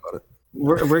real bad about it.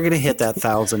 We're gonna hit that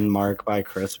 1,000 mark by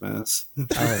Christmas.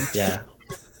 Oh, yeah.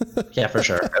 Yeah, for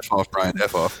sure. F off, Brian.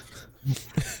 F off.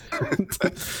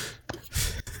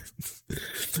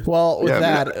 Well, with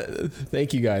that,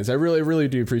 thank you guys. I really, really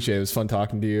do appreciate it. It was fun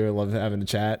talking to you. I love having a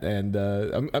chat, and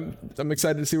I'm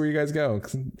excited to see where you guys go.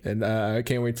 And I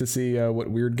can't wait to see what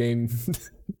weird game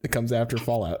comes after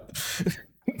Fallout.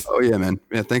 Oh yeah, man.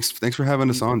 Yeah, thanks for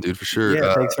having us on, dude, for sure.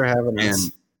 Yeah, thanks for having us.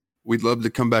 And we'd love to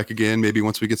come back again, maybe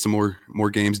once we get some more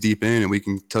games deep in, and we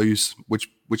can tell you which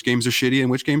games are shitty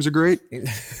and which games are great.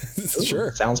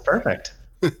 Sure. Sounds perfect.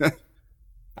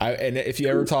 And if you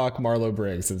ever talk Marlo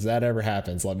Briggs, if that ever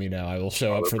happens, let me know. I will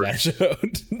show up for that show.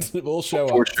 We'll show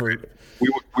up for.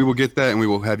 We will get that, and we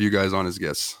will have you guys on as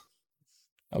guests.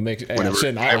 I'll make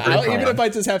Shin. Even if I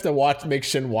just have to make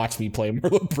Shin watch me play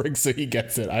Marlo Briggs so he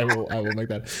gets it, I will make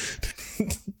that.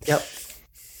 Yep.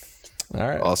 All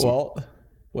right. Awesome. Well,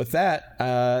 with that,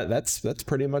 that's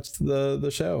pretty much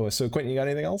the show. So Quentin, you got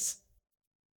anything else?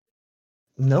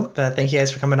 Nope. Thank you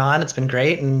guys for coming on. It's been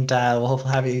great, and we'll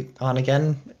hopefully have you on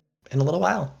again in a little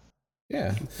while.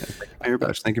 Yeah.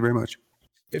 Thank you very much.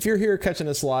 If you're here catching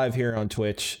us live here on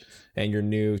Twitch and you're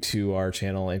new to our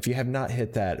channel, if you have not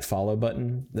hit that follow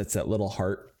button, that's that little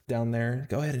heart down there,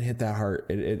 go ahead and hit that heart.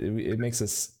 It makes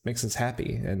us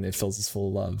happy, and it fills us full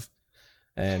of love.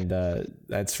 And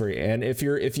that's free. And if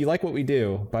you like what we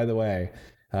do, by the way,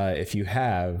 if you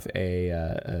have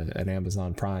an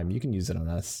Amazon Prime, you can use it on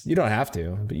us. You don't have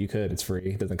to, but you could. It's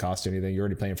free. It doesn't cost you anything. You're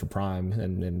already paying for Prime,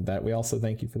 and that we also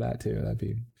thank you for that too.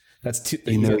 That's two.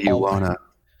 You wanna.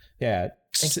 Yeah.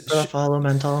 Thanks for the follow,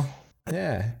 Mental.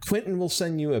 Yeah. Quentin will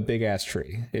send you a big ass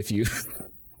tree if you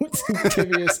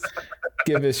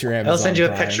give us your Amazon. I'll send you a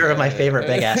Prime. picture of my favorite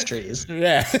big ass trees.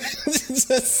 Yeah.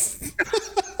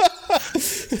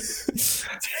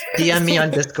 DM me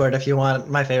on Discord if you want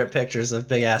my favorite pictures of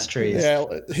big ass trees. Yeah,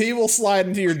 he will slide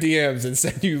into your DMs and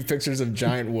send you pictures of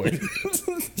giant wood.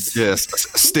 Yes,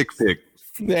 stick pic.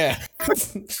 Yeah.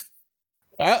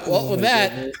 Well, with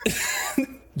that,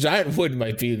 Giant wood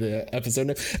might be the episode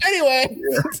name. Anyway,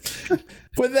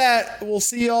 with that, we'll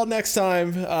see y'all next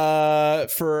time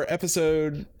for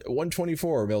episode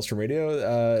 124 of Maelstrom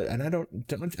Radio. And I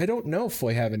don't know if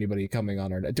we have anybody coming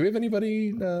on our. Do we have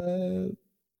anybody?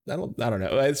 I don't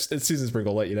know. It's Susan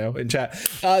Sprinkle. Let you know in chat.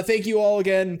 Thank you all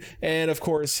again, and of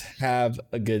course, have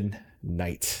a good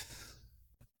night.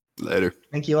 Later.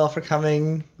 Thank you all for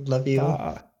coming. Love you.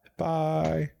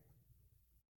 Bye.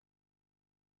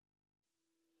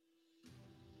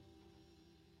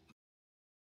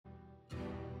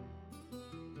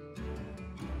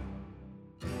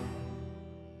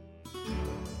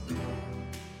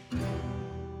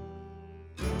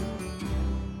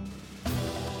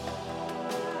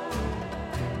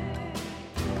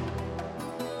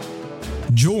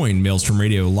 Join Maelstrom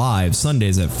Radio live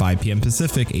Sundays at 5 p.m.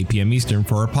 Pacific, 8 p.m. Eastern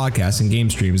for our podcasts and game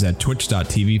streams at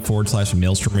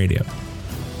twitch.tv/Maelstrom Radio.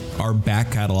 Our back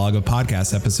catalog of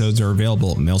podcast episodes are available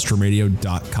at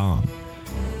maelstromradio.com.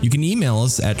 You can email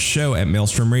us at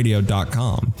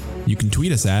show@maelstromradio.com. You can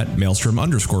tweet us at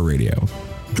maelstrom_radio.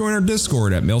 Join our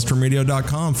Discord at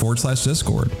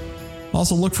maelstromradio.com/Discord.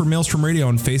 Also look for Maelstrom Radio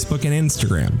on Facebook and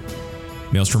Instagram.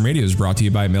 Maelstrom Radio is brought to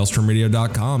you by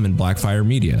maelstromradio.com and Blackfire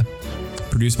Media.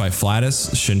 Produced by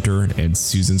Flatus, Shinter, and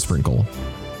Susan Sprinkle.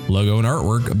 Logo and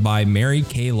artwork by Mary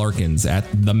K. Larkins at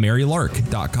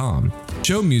themarylark.com.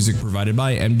 Show music provided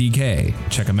by MDK.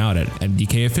 Check them out at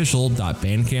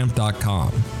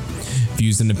mdkofficial.bandcamp.com.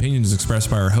 Views and opinions expressed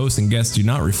by our hosts and guests do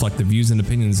not reflect the views and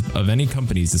opinions of any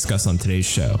companies discussed on today's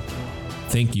show.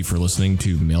 Thank you for listening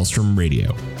to Maelstrom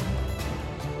Radio.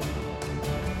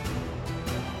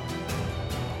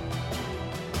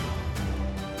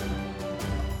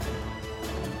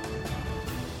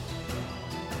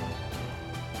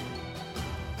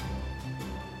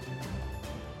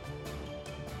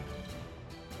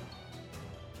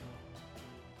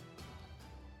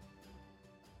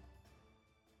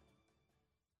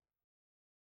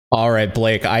 All right,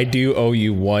 Blake, I do owe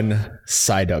you one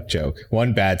Psyduck joke.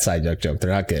 One bad Psyduck joke. They're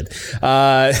not good.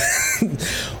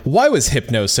 Why was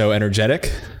Hypno so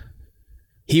energetic?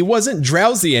 He wasn't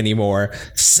drowsy anymore.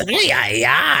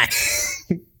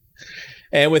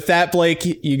 And with that, Blake,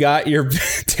 you got your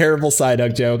terrible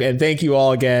Psyduck joke. And thank you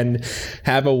all again.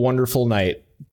 Have a wonderful night.